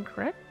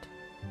incorrect.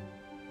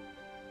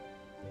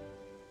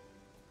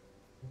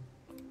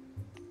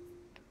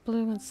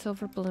 Blue and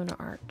silver balloon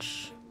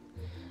arch.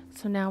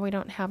 So now we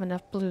don't have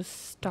enough blue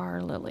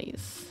star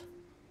lilies.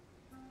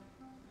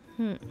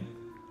 All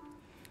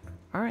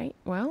right,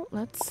 well,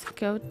 let's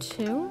go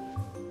to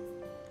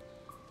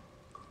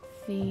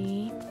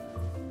the...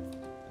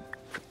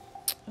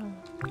 Oh,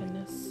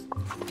 goodness.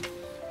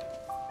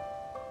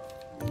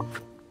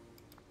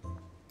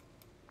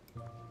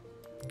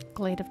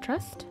 Glade of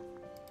Trust.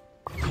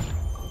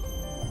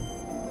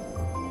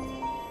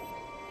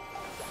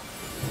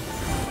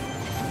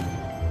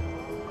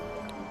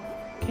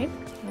 Okay,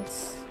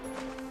 let's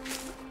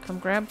come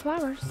grab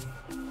flowers.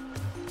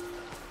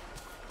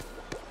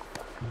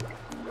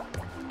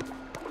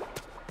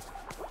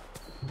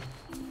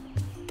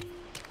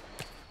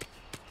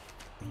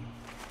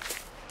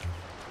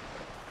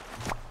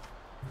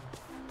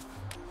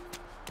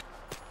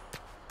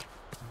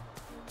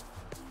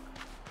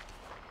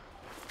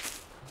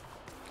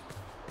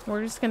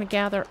 We're just going to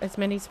gather as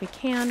many as we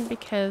can,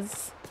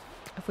 because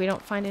if we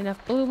don't find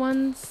enough blue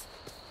ones...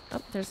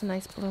 Oh, there's a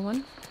nice blue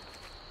one.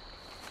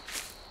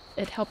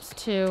 It helps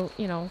to,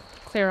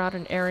 clear out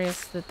an area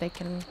so that they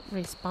can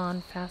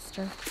respawn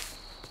faster.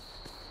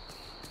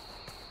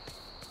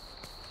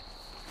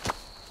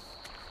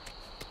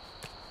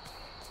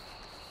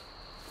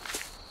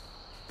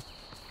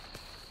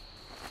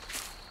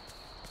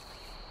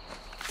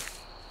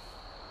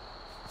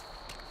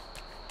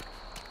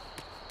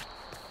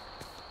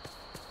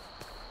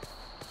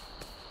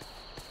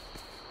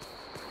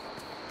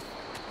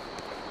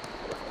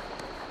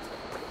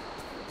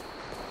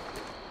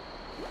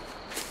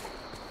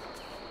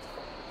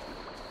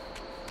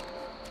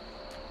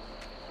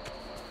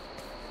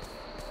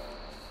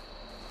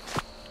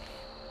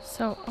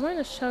 So I'm going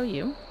to show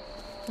you.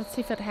 Let's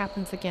see if it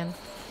happens again.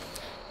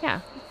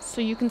 Yeah,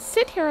 so you can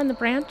sit here on the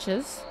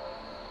branches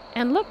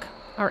and look,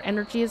 our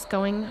energy is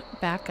going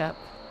back up.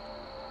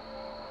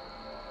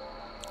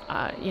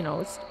 You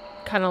know, it's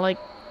kind of like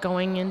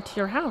going into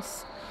your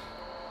house.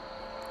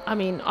 I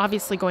mean,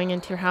 obviously going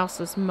into your house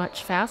is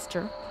much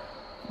faster,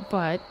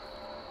 but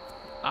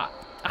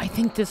I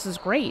think this is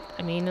great.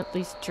 I mean, at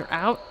least you're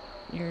out,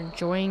 you're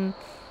enjoying,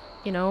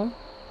 you know,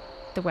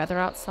 the weather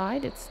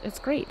outside. It's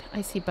great.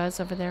 I see Buzz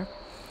over there.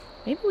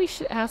 Maybe we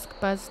should ask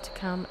Buzz to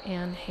come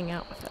and hang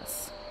out with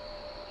us.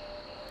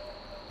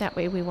 That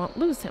way we won't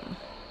lose him.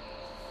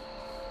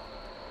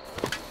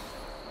 All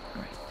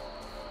right.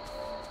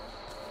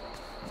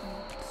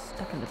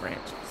 Stuck in the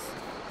branches.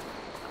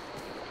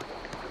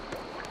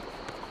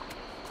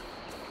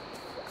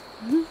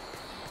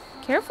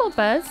 Careful,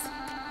 Buzz.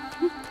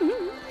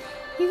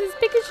 He's as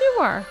big as you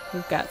are.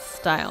 You've got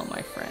style,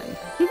 my friend.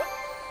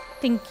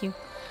 Thank you.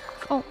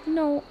 Oh,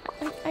 no,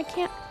 I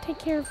can't take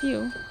care of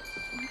you.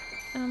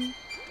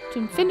 To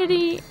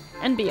infinity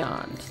and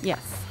beyond.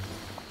 Yes.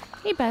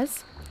 Hey,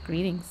 Buzz.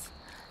 Greetings.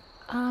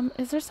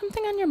 Is there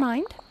something on your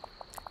mind?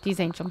 Geez,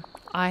 Angel,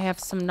 I have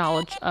some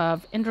knowledge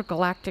of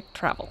intergalactic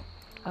travel.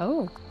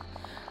 Oh.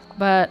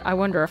 But I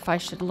wonder if I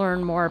should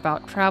learn more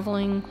about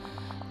traveling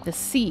the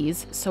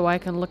seas so I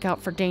can look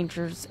out for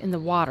dangers in the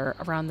water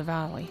around the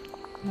valley.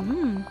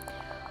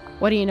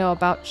 What do you know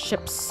about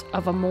ships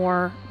of a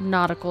more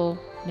nautical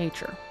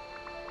nature?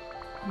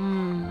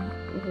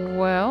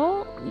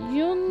 Well,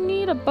 you'll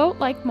need a boat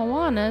like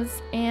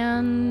Moana's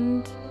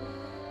and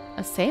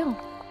a sail.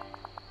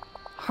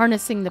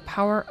 Harnessing the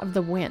power of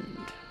the wind.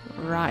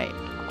 Right.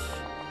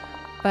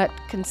 But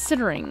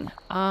considering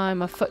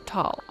I'm a foot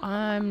tall,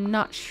 I'm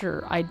not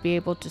sure I'd be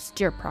able to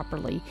steer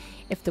properly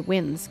if the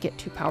winds get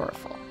too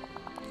powerful.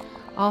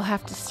 I'll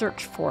have to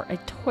search for a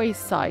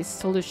toy-sized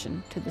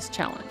solution to this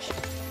challenge.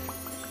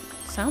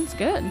 Sounds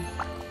good.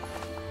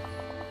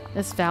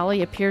 This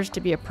valley appears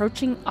to be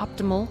approaching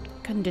optimal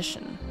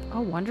condition. Oh,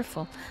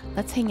 wonderful.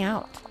 Let's hang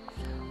out.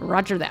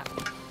 Roger that.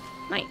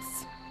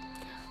 Nice.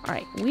 All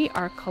right, we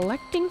are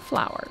collecting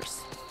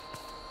flowers.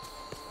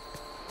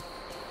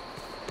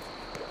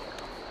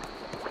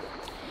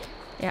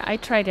 Yeah, I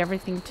tried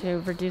everything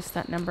to reduce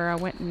that number. I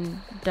went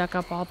and dug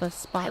up all the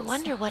spots. I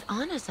wonder what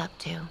Anna's up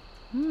to.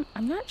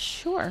 I'm not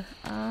sure.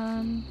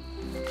 I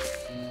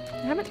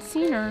haven't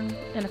seen her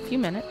in a few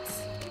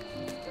minutes.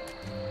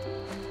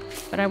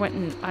 But I went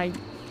and I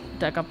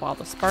dug up all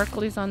the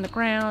sparklies on the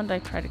ground. I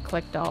tried to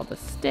collect all the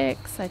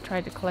sticks. I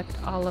tried to collect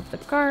all of the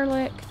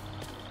garlic.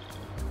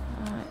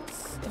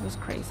 It was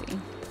crazy.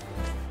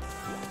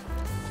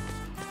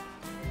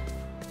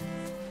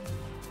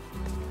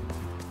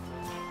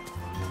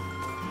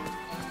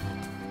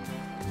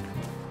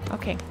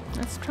 Okay,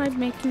 let's try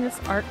making this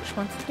arch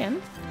once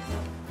again.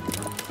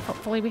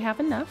 Hopefully we have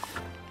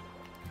enough.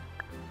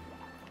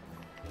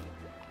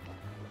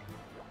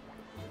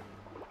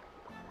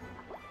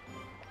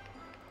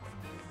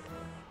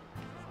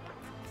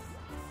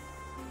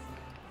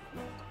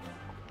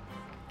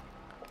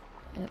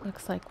 It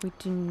looks like we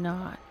do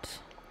not.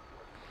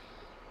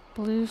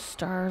 Blue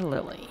star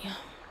lily.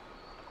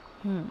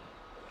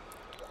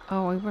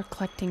 Oh, we were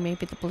collecting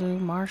maybe the blue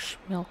marsh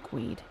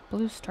milkweed.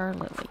 Blue star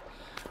lily.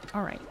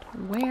 All right,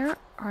 where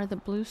are the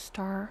blue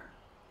star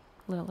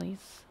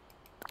lilies?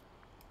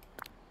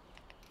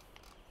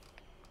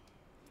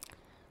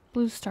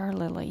 Blue star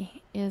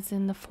lily is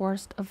in the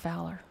Forest of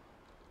Valor.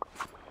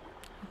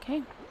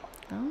 Okay,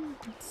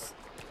 let's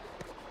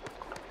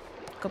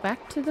go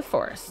back to the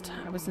forest.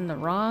 I was in the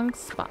wrong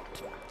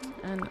spot,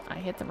 and I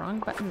hit the wrong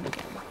button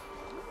again.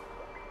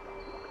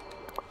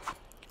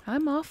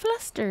 I'm all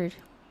flustered.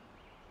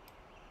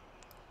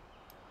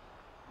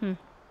 I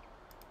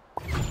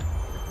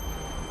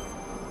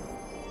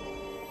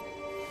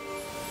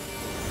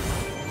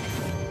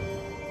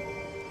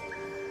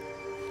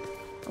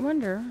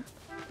wonder,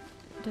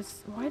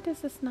 why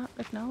does this not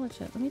acknowledge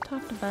it? Let me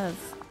talk to Buzz.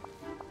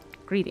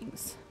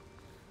 Greetings.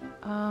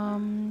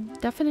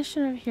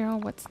 Definition of hero,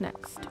 what's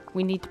next?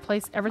 We need to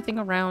place everything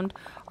around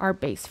our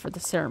base for the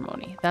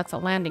ceremony. That's a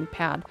landing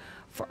pad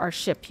for our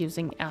ship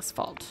using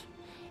asphalt.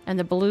 And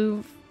the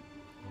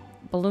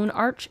balloon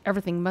arch,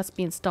 everything must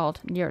be installed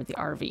near the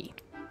RV.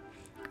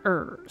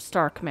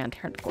 Star Command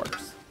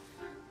headquarters.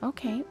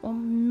 Okay, well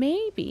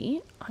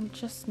maybe I'm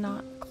just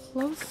not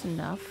close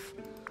enough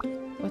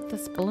with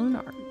this balloon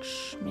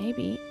arch.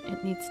 Maybe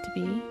it needs to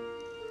be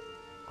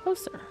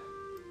closer.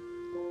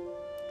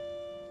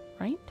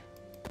 Right?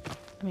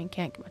 I mean,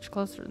 can't get much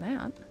closer than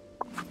that.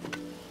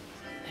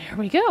 There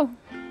we go.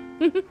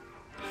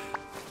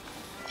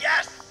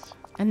 Yes!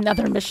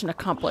 Another mission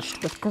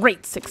accomplished with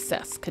great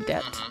success,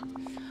 Cadet.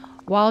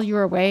 While you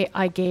were away,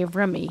 I gave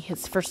Remy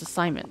his first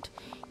assignment.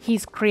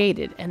 He's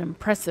created an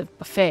impressive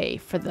buffet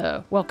for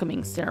the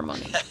welcoming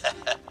ceremony.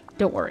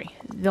 Don't worry,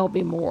 there'll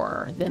be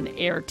more than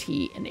air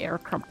tea and air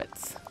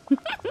crumpets.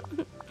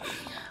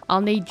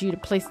 I'll need you to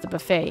place the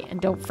buffet, and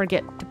don't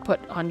forget to put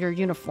on your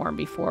uniform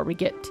before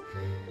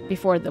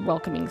the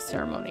welcoming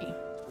ceremony.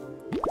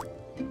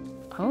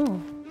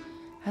 Oh,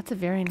 that's a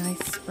very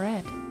nice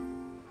spread.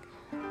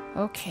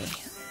 Okay,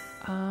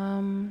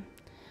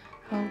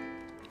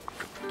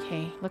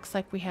 Okay, looks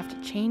like we have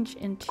to change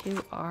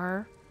into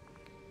our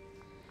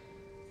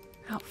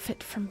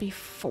outfit from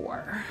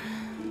before.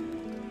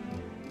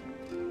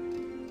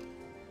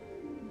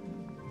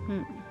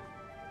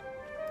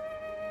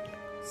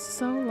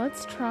 So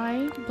let's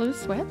try blue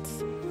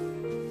sweats.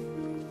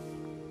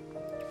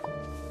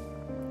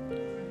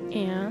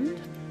 And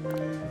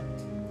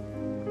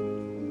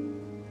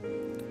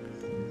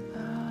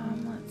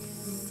let's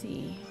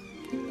see.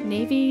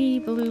 Navy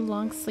blue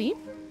long sleeve.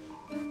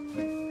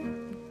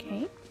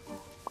 Okay.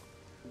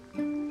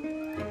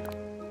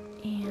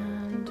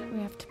 And we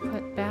have to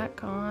put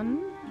back on.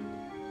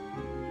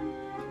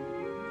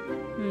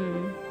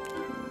 Where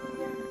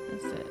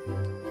is it?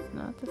 It's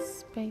not the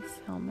space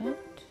helmet.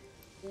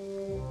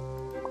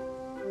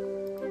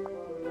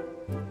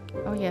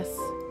 Oh yes,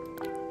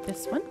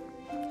 this one.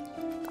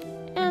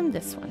 And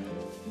this one.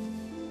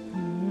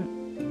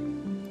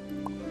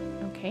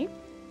 Okay.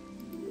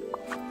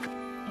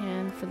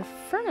 And for the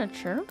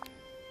furniture,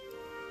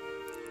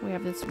 we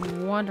have this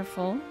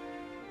wonderful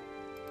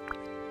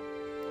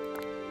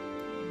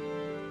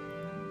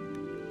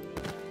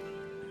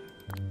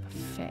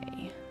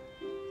buffet.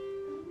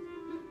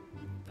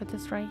 Put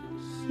this right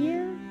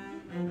here.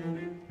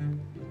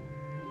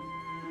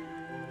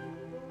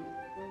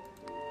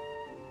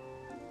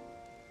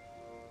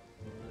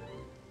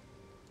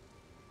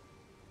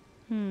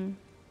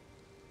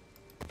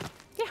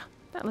 Yeah,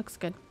 that looks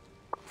good.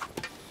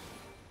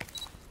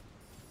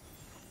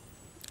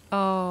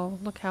 Oh,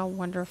 look how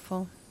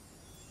wonderful.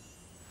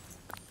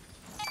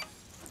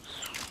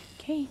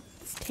 Okay,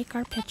 let's take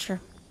our picture.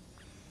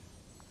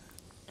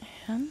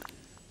 And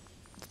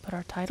let's put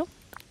our title.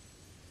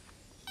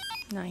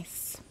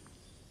 Nice.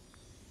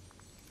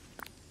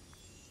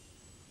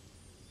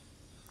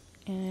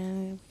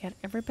 And we got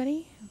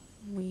everybody.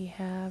 We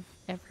have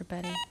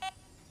everybody.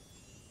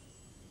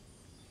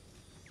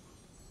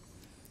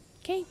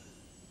 Okay.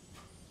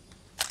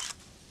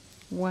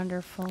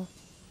 Wonderful.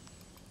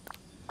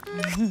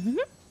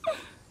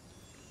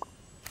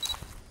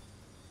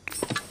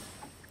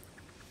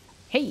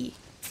 Hey,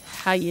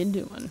 how you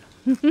doing?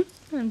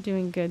 I'm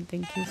doing good,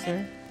 thank you,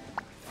 sir.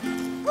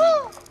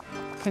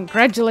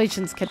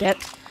 Congratulations, cadet.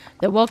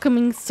 The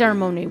welcoming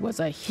ceremony was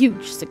a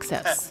huge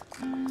success.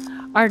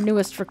 Our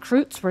newest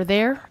recruits were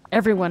there,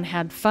 everyone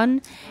had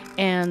fun,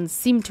 and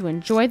seemed to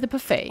enjoy the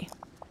buffet.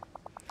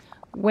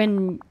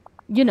 When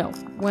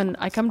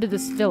I come to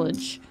this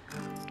village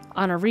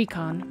on a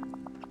recon,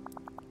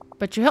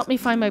 but you helped me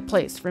find my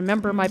place,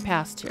 remember my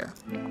past here.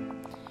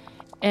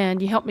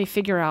 And you helped me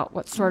figure out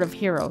what sort of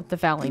hero the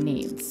valley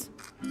needs.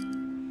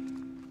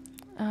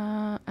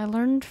 I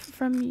learned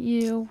from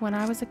you when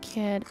I was a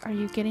kid. Are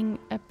you getting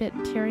a bit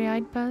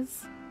teary-eyed,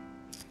 Buzz?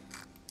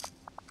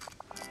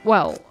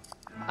 Well,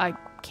 I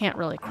can't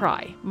really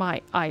cry.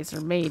 My eyes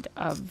are made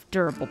of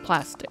durable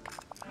plastic.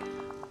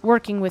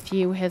 Working with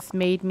you has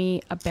made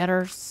me a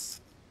better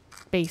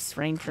Space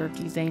Ranger,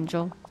 Geez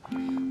Angel,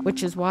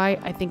 which is why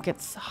I think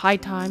it's high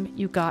time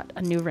you got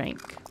a new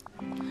rank.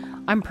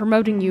 I'm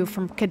promoting you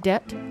from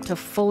cadet to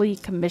fully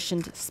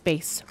commissioned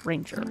Space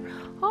Ranger.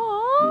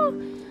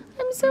 Aww,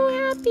 I'm so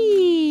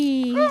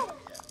happy.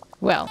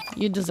 Well,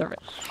 you deserve it.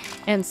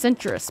 And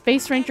since you're a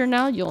Space Ranger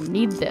now, you'll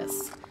need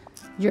this.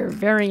 Your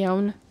very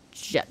own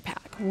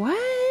jetpack.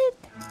 What?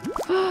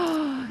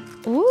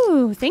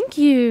 Ooh, thank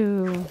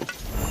you.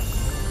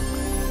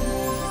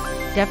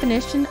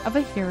 Definition of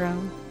a hero.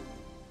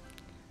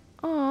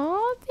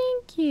 Aw,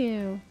 thank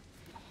you.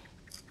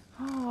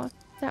 Oh,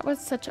 that was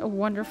such a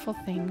wonderful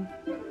thing.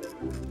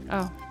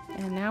 Oh,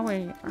 and now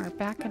we are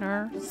back in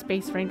our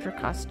Space Ranger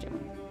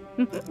costume.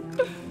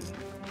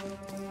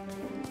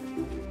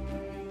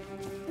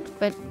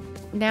 But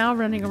now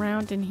running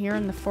around in here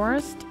in the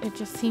forest, it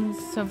just seems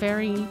so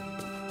very,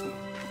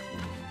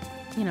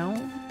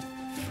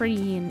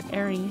 free and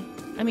airy.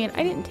 I mean,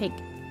 I didn't take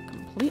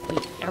completely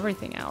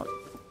everything out.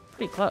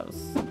 Pretty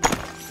close.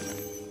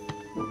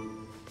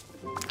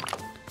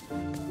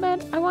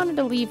 But I wanted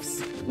to leave,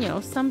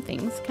 some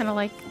things, kind of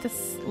like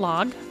this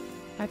log.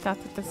 I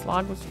thought that this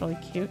log was really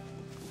cute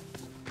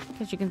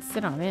because you can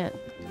sit on it.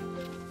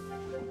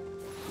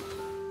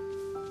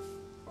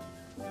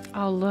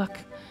 Oh, look.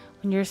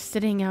 When you're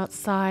sitting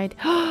outside,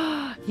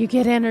 you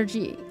get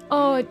energy.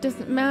 Oh, it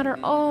doesn't matter.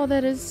 Oh,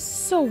 that is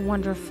so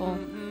wonderful.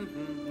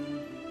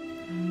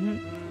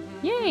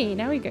 Yay,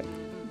 now we get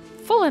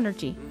full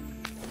energy.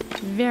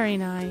 Very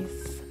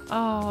nice.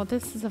 Oh,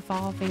 this is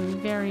evolving.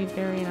 Very,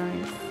 very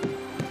nice.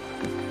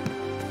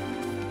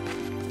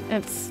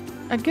 It's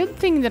a good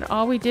thing that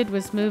all we did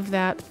was move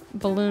that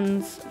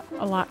balloons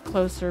a lot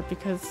closer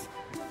because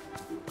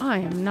I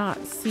am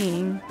not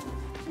seeing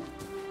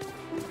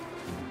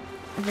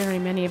very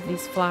many of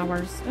these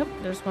flowers. Oh,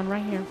 there's one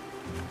right here.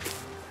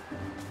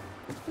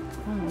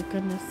 Oh my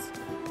goodness.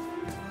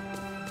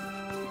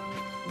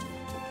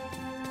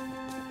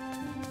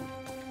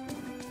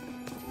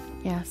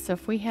 Yeah, so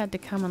if we had to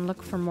come and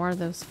look for more of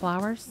those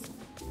flowers,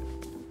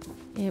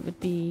 it would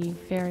be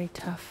very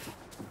tough.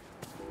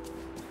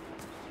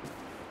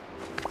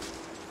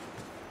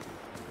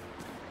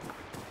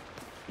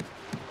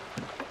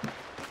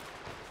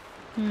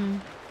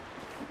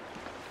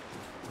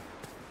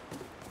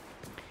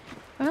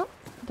 Well,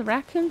 the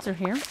raccoons are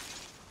here.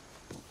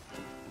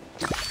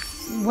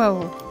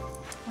 Whoa.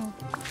 Oh,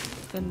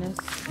 goodness.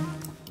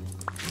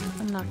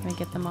 I'm not going to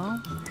get them all.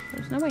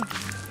 There's no way.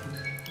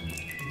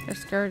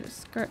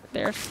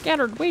 They're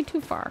scattered way too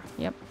far.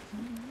 Yep.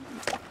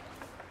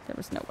 There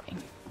was no way.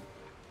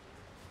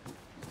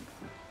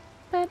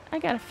 But I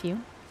got a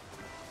few.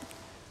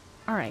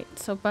 Alright,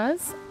 so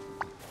Buzz.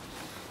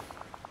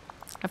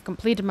 I've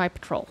completed my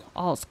patrol.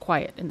 All is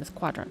quiet in this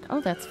quadrant.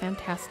 Oh, that's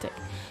fantastic.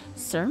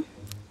 Sir,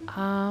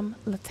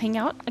 let's hang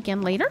out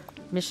again later.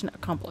 Mission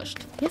accomplished.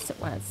 Yes, it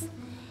was.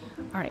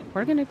 Alright,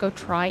 we're going to go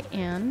try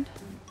and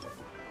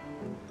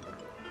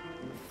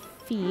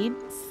feed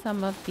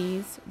some of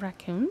these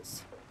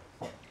raccoons.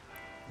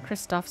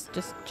 Kristoff's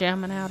just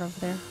jamming out over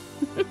there.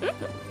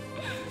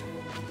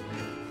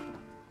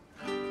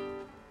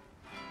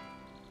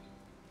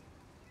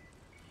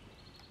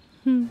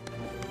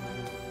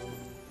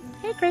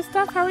 Hey,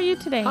 Kristoff, how are you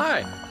today?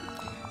 Hi.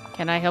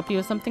 Can I help you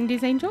with something,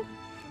 Deez Angel?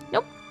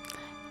 Nope.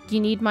 Do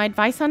you need my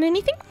advice on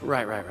anything?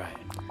 Right.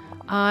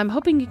 I'm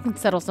hoping you can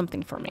settle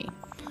something for me.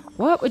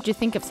 What would you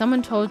think if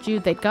someone told you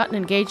they'd gotten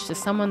engaged to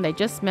someone they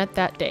just met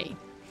that day?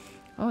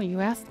 Oh,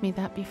 you asked me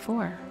that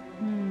before.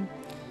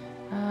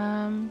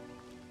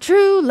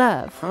 True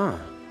love. Huh.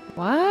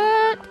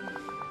 What?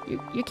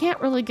 You can't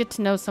really get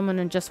to know someone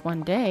in just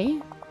one day.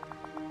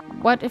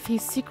 What if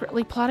he's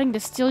secretly plotting to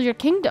steal your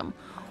kingdom?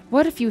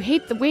 What if you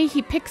hate the way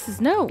he picks his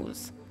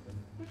nose?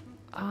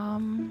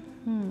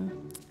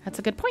 That's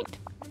a good point.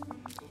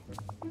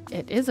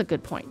 It is a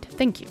good point.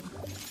 Thank you.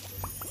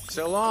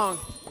 So long.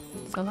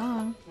 So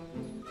long.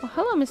 Well,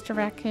 hello, Mr.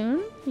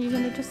 Raccoon. You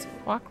gonna just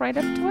walk right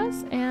up to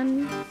us?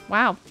 And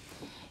wow,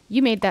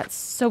 you made that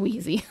so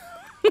easy.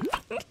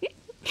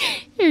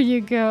 Here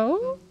you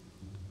go.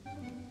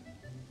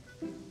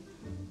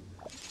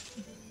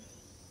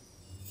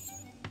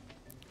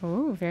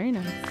 Oh, very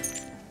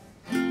nice.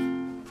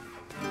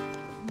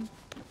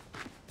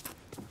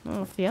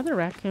 Well, if the other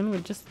raccoon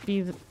would just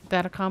be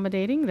that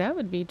accommodating, that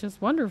would be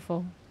just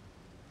wonderful.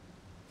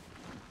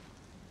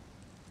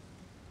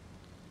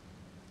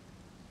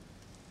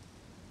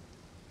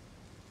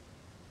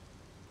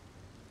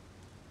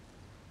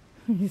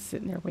 He's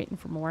sitting there waiting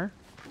for more.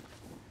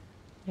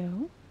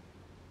 No.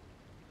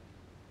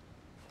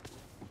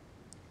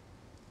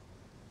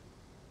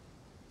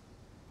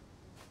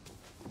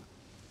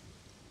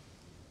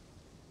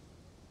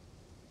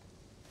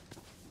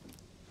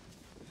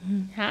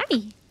 Hi.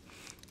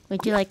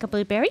 Would you like a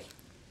blueberry?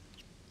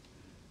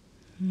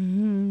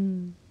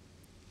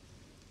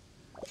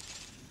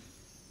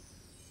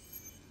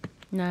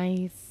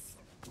 Nice.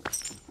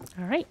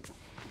 All right.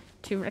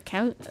 Two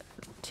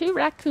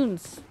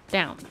raccoons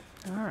down.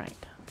 All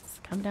right. Let's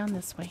come down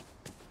this way.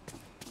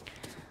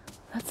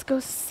 Let's go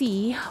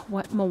see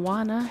what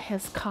Moana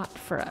has caught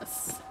for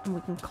us. And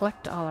we can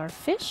collect all our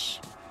fish.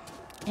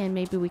 And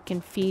maybe we can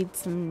feed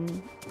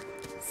some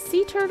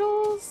sea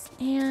turtles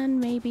and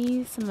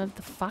maybe some of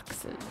the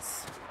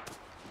foxes.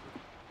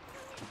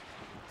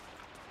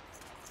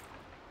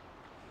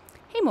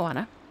 Hey,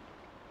 Moana.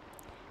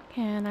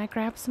 Can I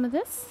grab some of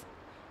this?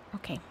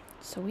 Okay,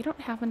 so we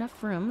don't have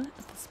enough room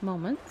at this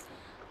moment.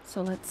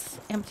 So let's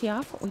empty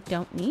off what we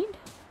don't need.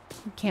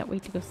 We can't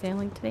wait to go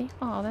sailing today.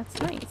 Oh, that's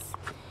nice.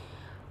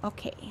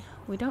 Okay,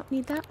 we don't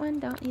need that one,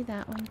 don't need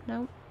that one.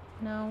 Nope,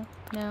 no,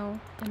 no,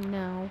 and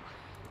no,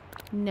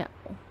 no.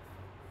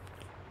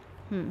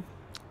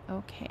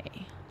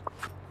 Okay.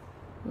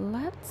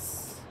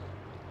 Let's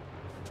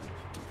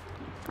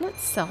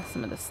sell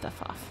some of this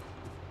stuff off.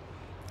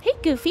 Hey,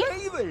 Goofy.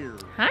 Hey there.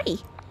 Hi.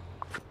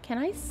 Can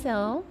I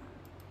sell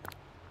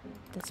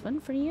this one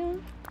for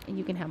you? And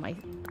you can have my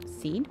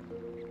seed.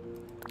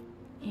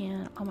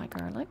 And all my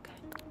garlic.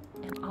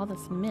 And all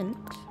this mint.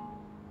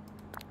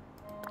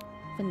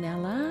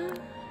 Vanilla.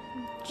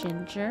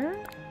 Ginger.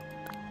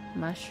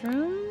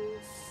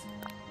 Mushrooms.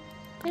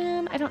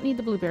 And I don't need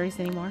the blueberries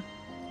anymore.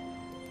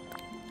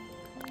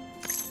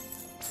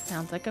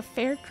 Sounds like a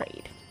fair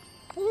trade.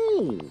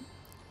 Ooh.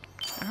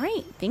 All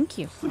right, thank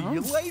you. See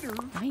you later.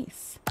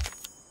 Nice.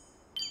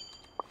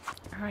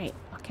 All right,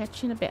 I'll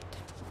catch you in a bit.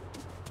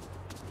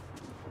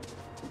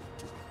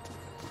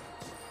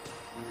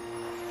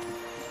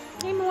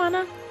 Hey,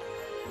 Moana.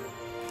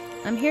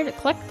 I'm here to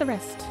collect the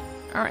rest.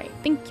 All right,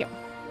 thank you.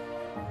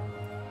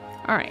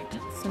 All right,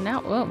 so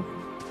now, whoa.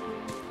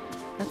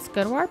 Let's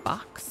go to our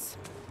box.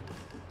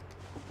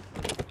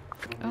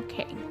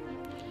 Okay.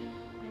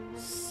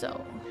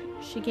 So,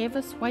 she gave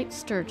us white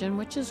sturgeon,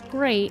 which is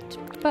great,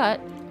 but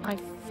I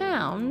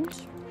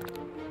found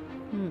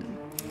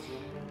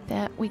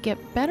that we get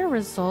better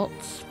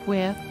results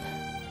with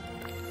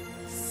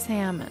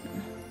salmon.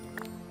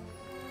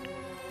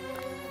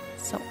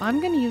 So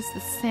I'm going to use the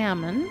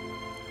salmon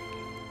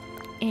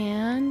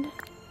and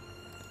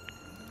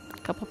a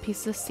couple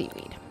pieces of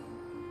seaweed.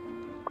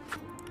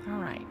 All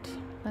right,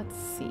 let's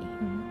see.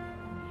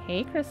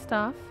 Hey,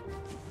 Kristoff.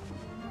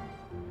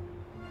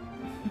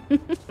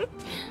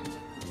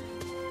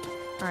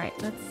 All right,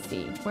 let's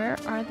see. Where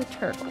are the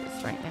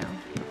turtles right now?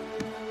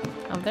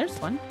 Oh, there's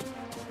one.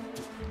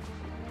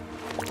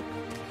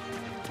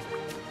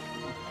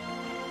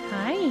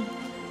 Hi.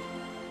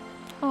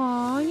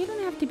 Aw, you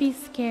don't have to be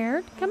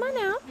scared. Come on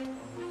out.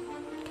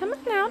 Come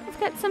on out. I've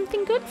got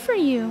something good for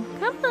you.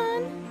 Come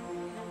on.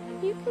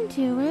 You can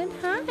do it.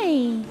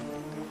 Hi.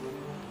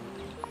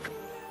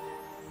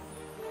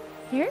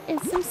 Here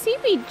is some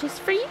seaweed just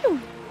for you.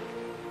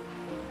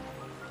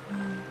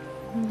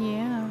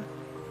 Yeah.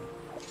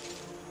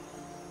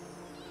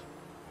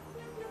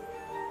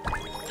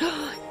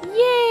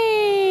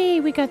 Yay!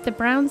 We got the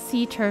brown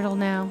sea turtle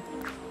now.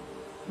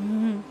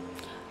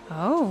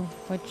 Oh,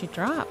 what'd you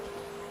drop?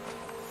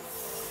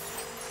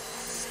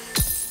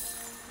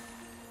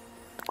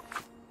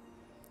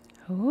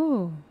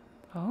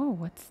 Oh,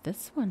 what's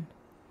this one?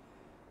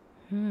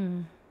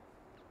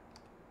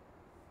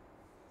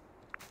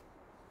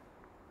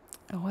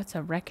 Oh, it's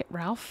a Wreck-It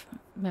Ralph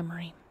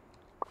memory.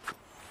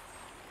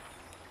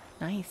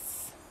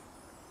 Nice.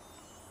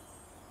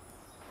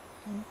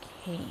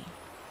 Okay.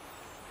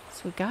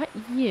 So we got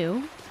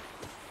you.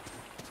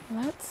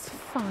 Let's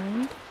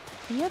find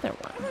the other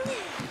one.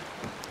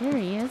 There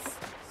he is.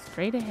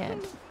 Straight ahead.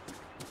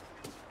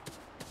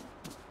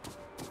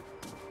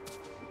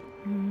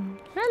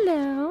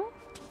 Hello.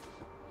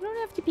 You don't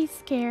have to be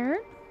scared.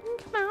 You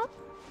can come out.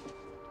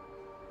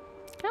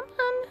 Come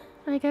on.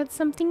 I got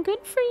something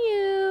good for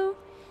you.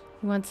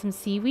 You want some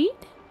seaweed?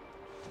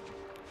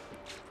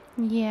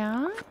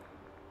 Yeah.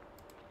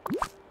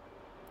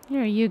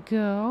 There you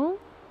go.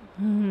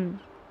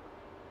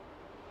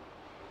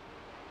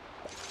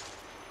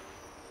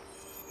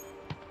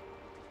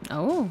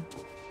 Oh,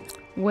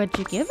 what'd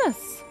you give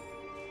us?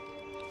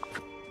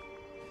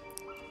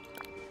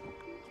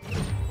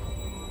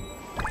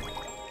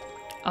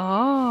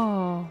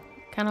 Oh,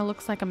 kind of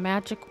looks like a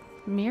magic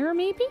mirror,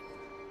 maybe?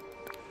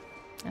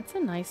 That's a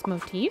nice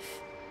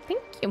motif.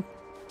 Thank you.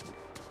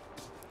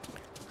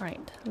 All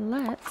right,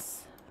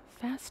 let's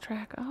fast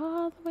track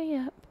all the way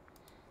up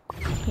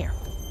here.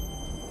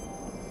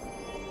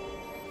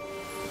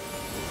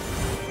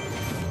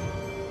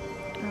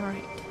 All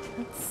right,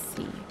 let's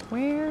see.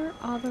 Where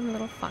are the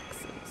little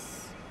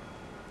foxes?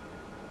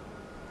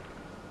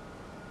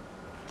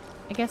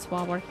 I guess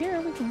while we're here,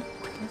 we can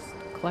just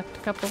collect a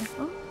couple.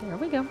 Oh, there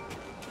we go.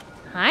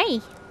 Hi.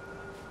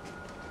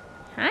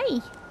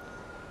 Hi.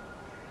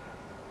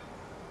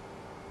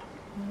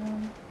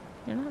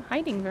 You're not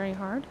hiding very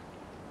hard.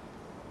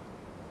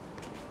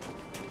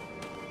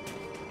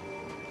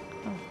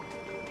 Oh.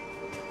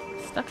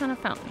 Stuck on a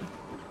fountain.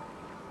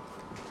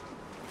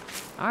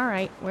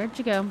 Alright, where'd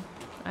you go?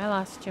 I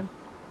lost you.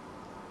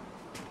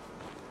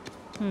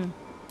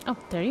 Oh,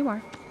 there you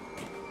are.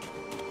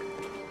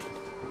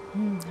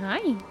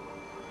 Hi.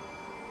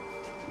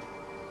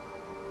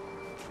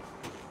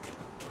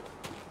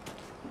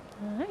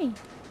 Hi.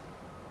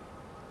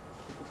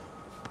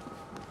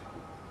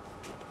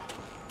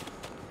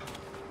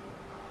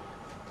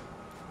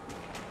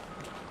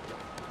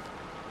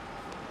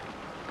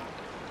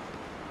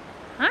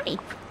 Hi.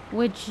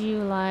 Would you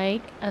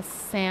like a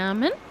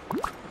salmon?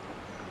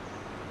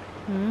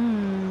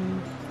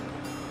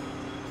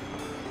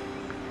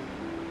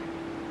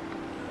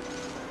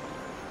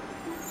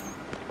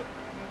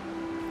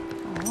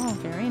 Oh,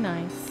 very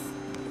nice.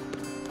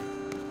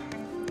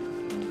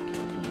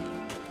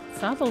 Okay.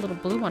 Saw the little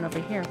blue one over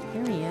here.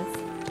 Here he is.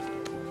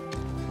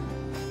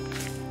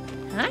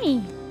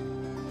 Hi.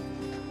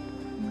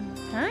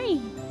 Hi.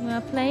 You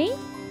wanna play?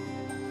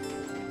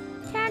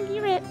 Tag,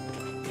 you're it.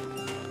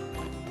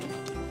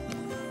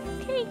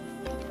 Okay.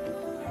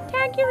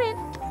 Tag, you're it.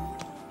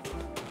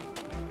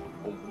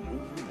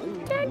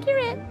 Tag, you're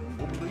it.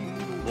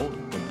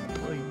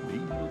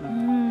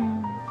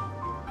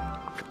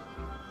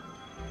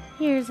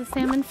 Here's a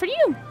salmon for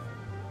you.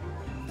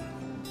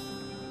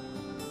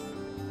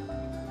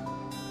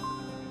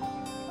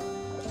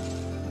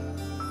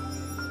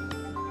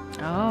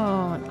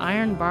 Oh, an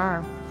iron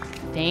bar.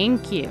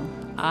 Thank you.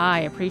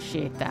 I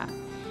appreciate that.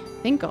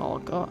 I think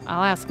I'll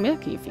ask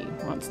Milky if he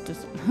wants to.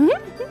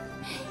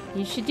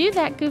 You should do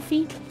that,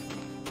 Goofy.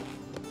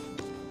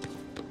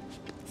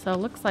 So it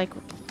looks like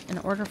in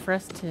order for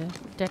us to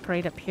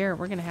decorate up here,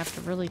 we're going to have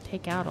to really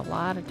take out a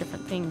lot of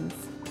different things.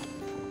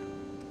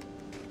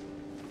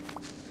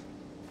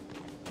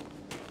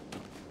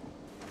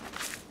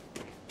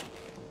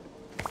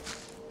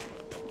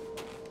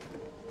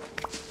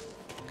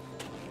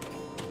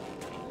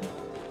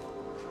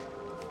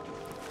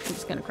 I'm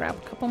just going to grab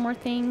a couple more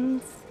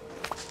things.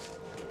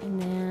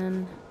 And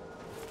then...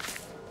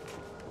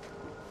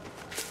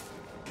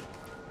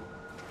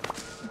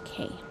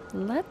 Okay,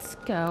 let's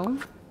go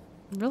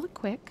really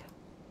quick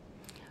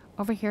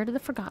over here to the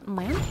Forgotten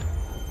Land.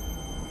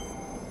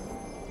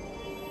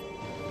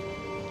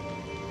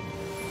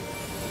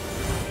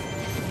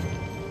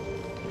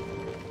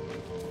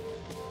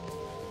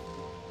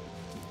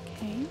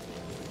 Okay.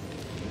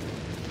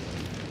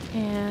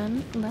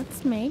 And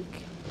let's make...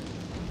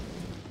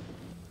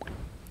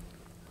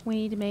 We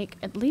need to make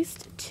at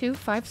least 2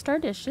 5-star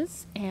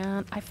dishes,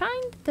 and I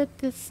find that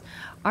this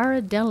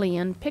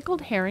Aradelian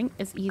pickled herring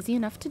is easy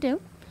enough to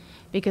do.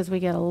 because we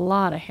get a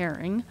lot of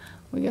herring,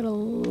 we get a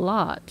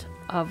lot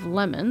of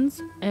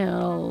lemons, and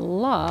a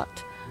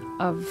lot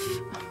of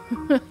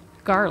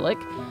garlic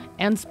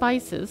and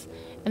spices.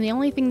 And the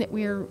only thing that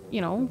we're,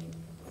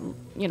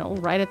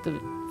 right at the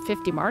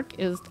 50 mark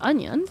is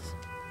onions.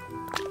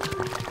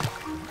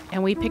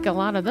 And we pick a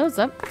lot of those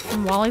up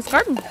from Wally's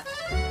garden.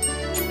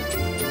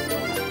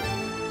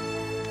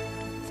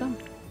 So,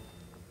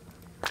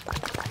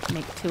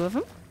 make 2 of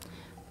them.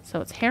 So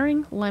it's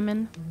herring,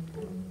 lemon,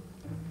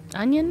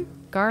 onion,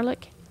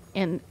 garlic,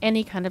 and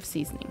any kind of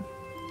seasoning.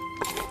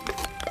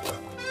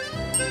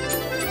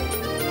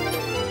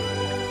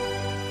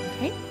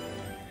 Okay.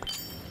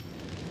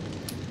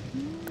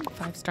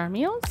 5-star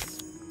meals.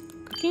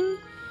 Cooking.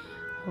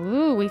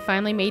 Ooh, we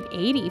finally made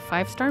 80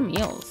 5-star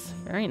meals.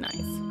 Very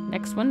nice.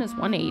 Next one is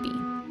 180.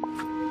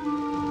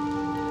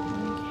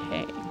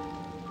 Okay.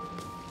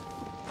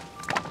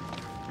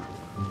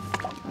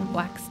 And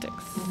black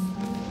sticks.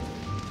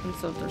 And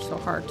so they're so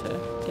hard to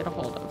get a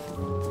hold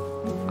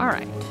of. All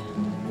right.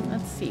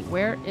 Let's see.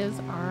 Where is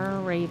our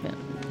ravens?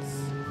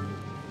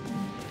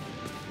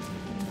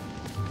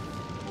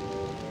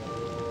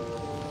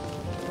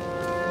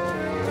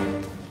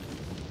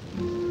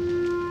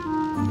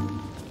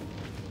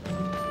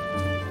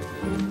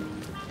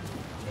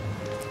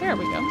 There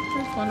we go.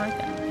 There's one right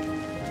there.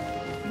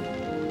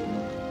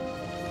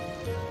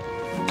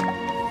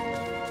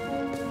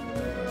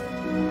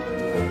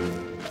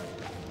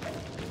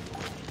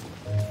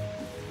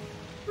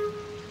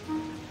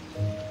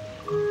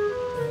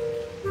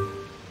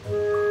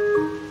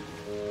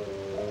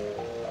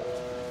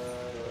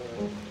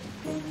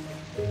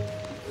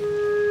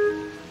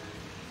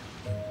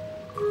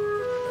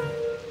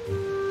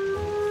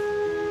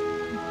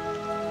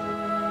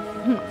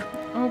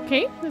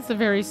 Okay, it's a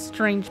very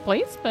strange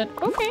place, but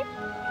okay.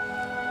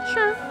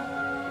 Sure.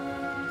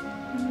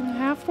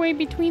 Halfway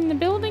between the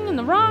building and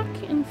the rock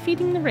and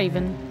feeding the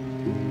raven.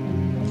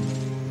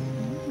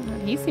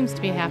 He seems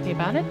to be happy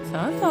about it, so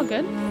it's all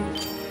good.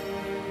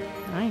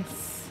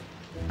 Nice.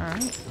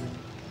 Alright.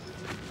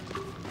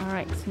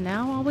 Alright, so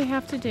now all we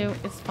have to do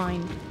is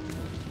find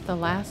the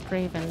last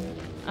raven.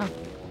 Oh,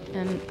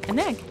 and an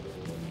egg.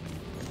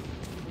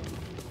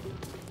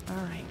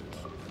 Alright.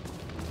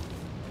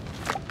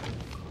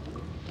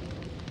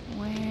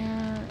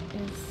 Where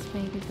is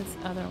maybe this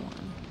other one?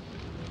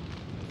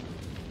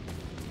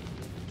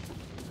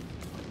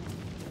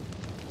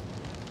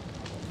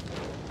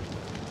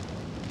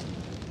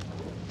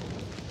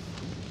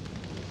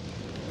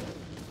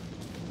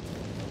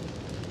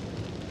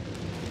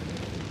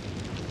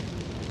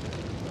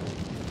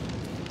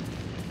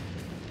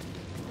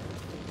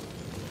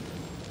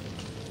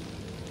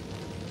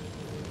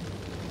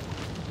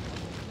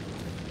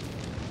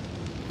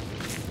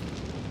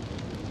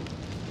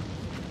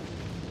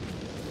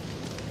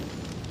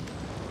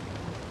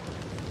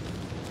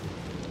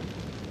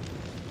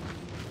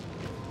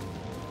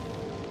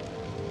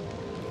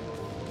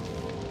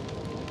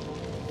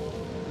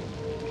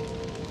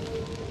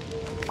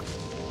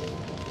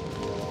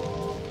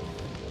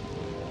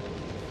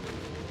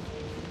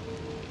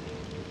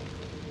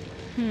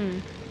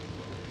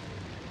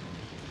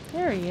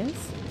 There he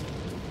is.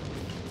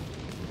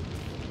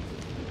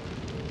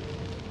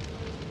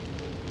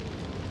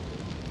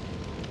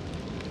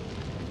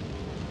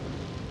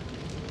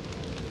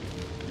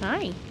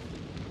 Hi.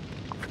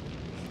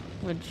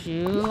 Would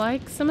you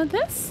like some of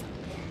this?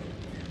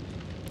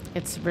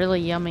 It's really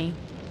yummy.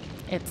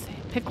 It's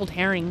pickled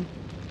herring.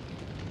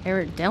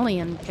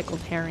 Iridelian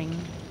pickled herring.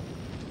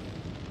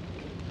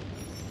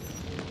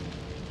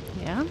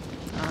 Yeah?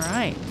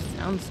 Alright.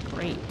 Sounds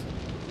great.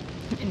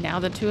 And now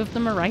the 2 of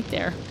them are right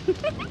there.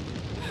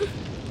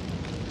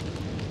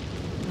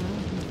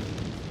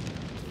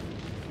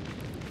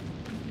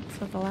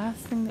 So the last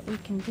thing that we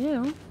can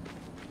do...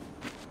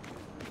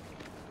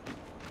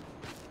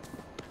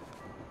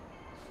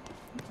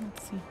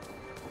 Let's see.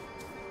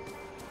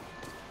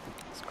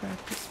 Let's grab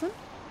this one.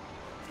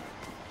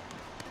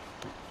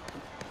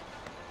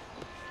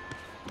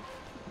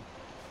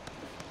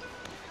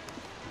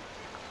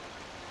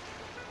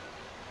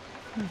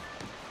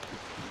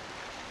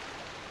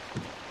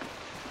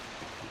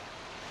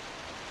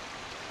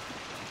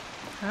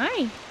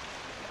 Hi.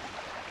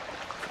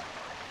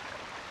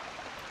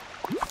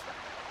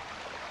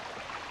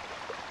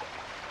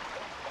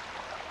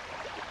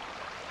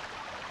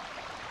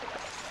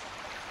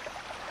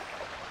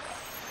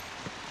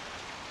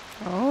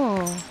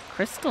 Oh,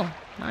 crystal.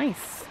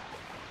 Nice.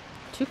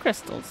 2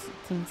 crystals,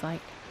 it seems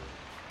like.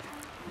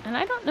 And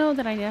I don't know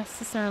that I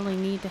necessarily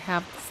need to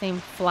have the same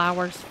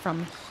flowers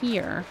from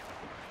here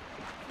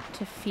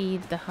to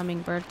feed the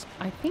hummingbirds.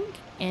 I think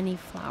any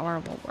flower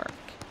will work.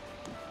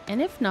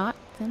 And if not,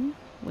 then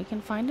we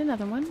can find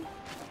another one.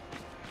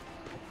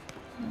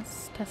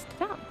 Let's test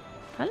it out.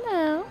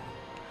 Hello.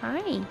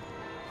 Hi.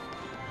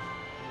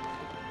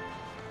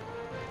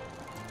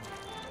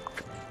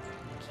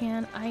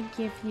 Can I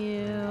give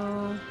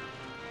you...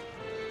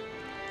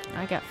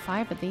 I got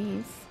 5 of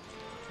these.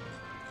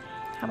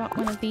 How about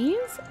one of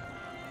these?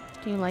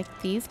 Do you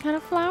like these kind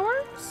of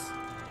flowers?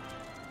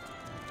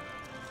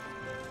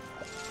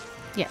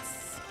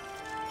 Yes.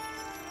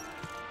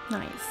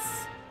 Nice.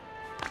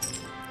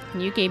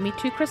 And you gave me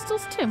 2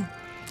 crystals too.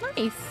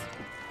 Nice.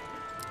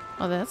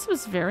 Oh, this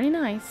was very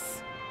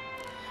nice.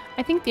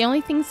 I think the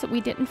only things that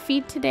we didn't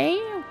feed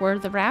today were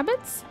the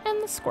rabbits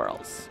and the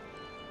squirrels.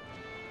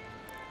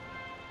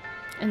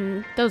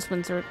 And those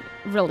ones are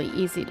really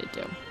easy to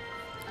do.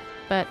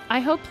 But I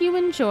hope you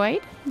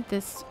enjoyed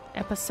this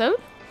episode.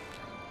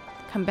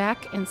 Come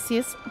back and see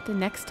us the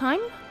next time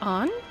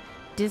on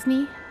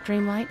Disney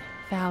Dreamlight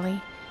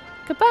Valley.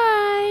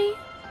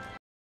 Goodbye!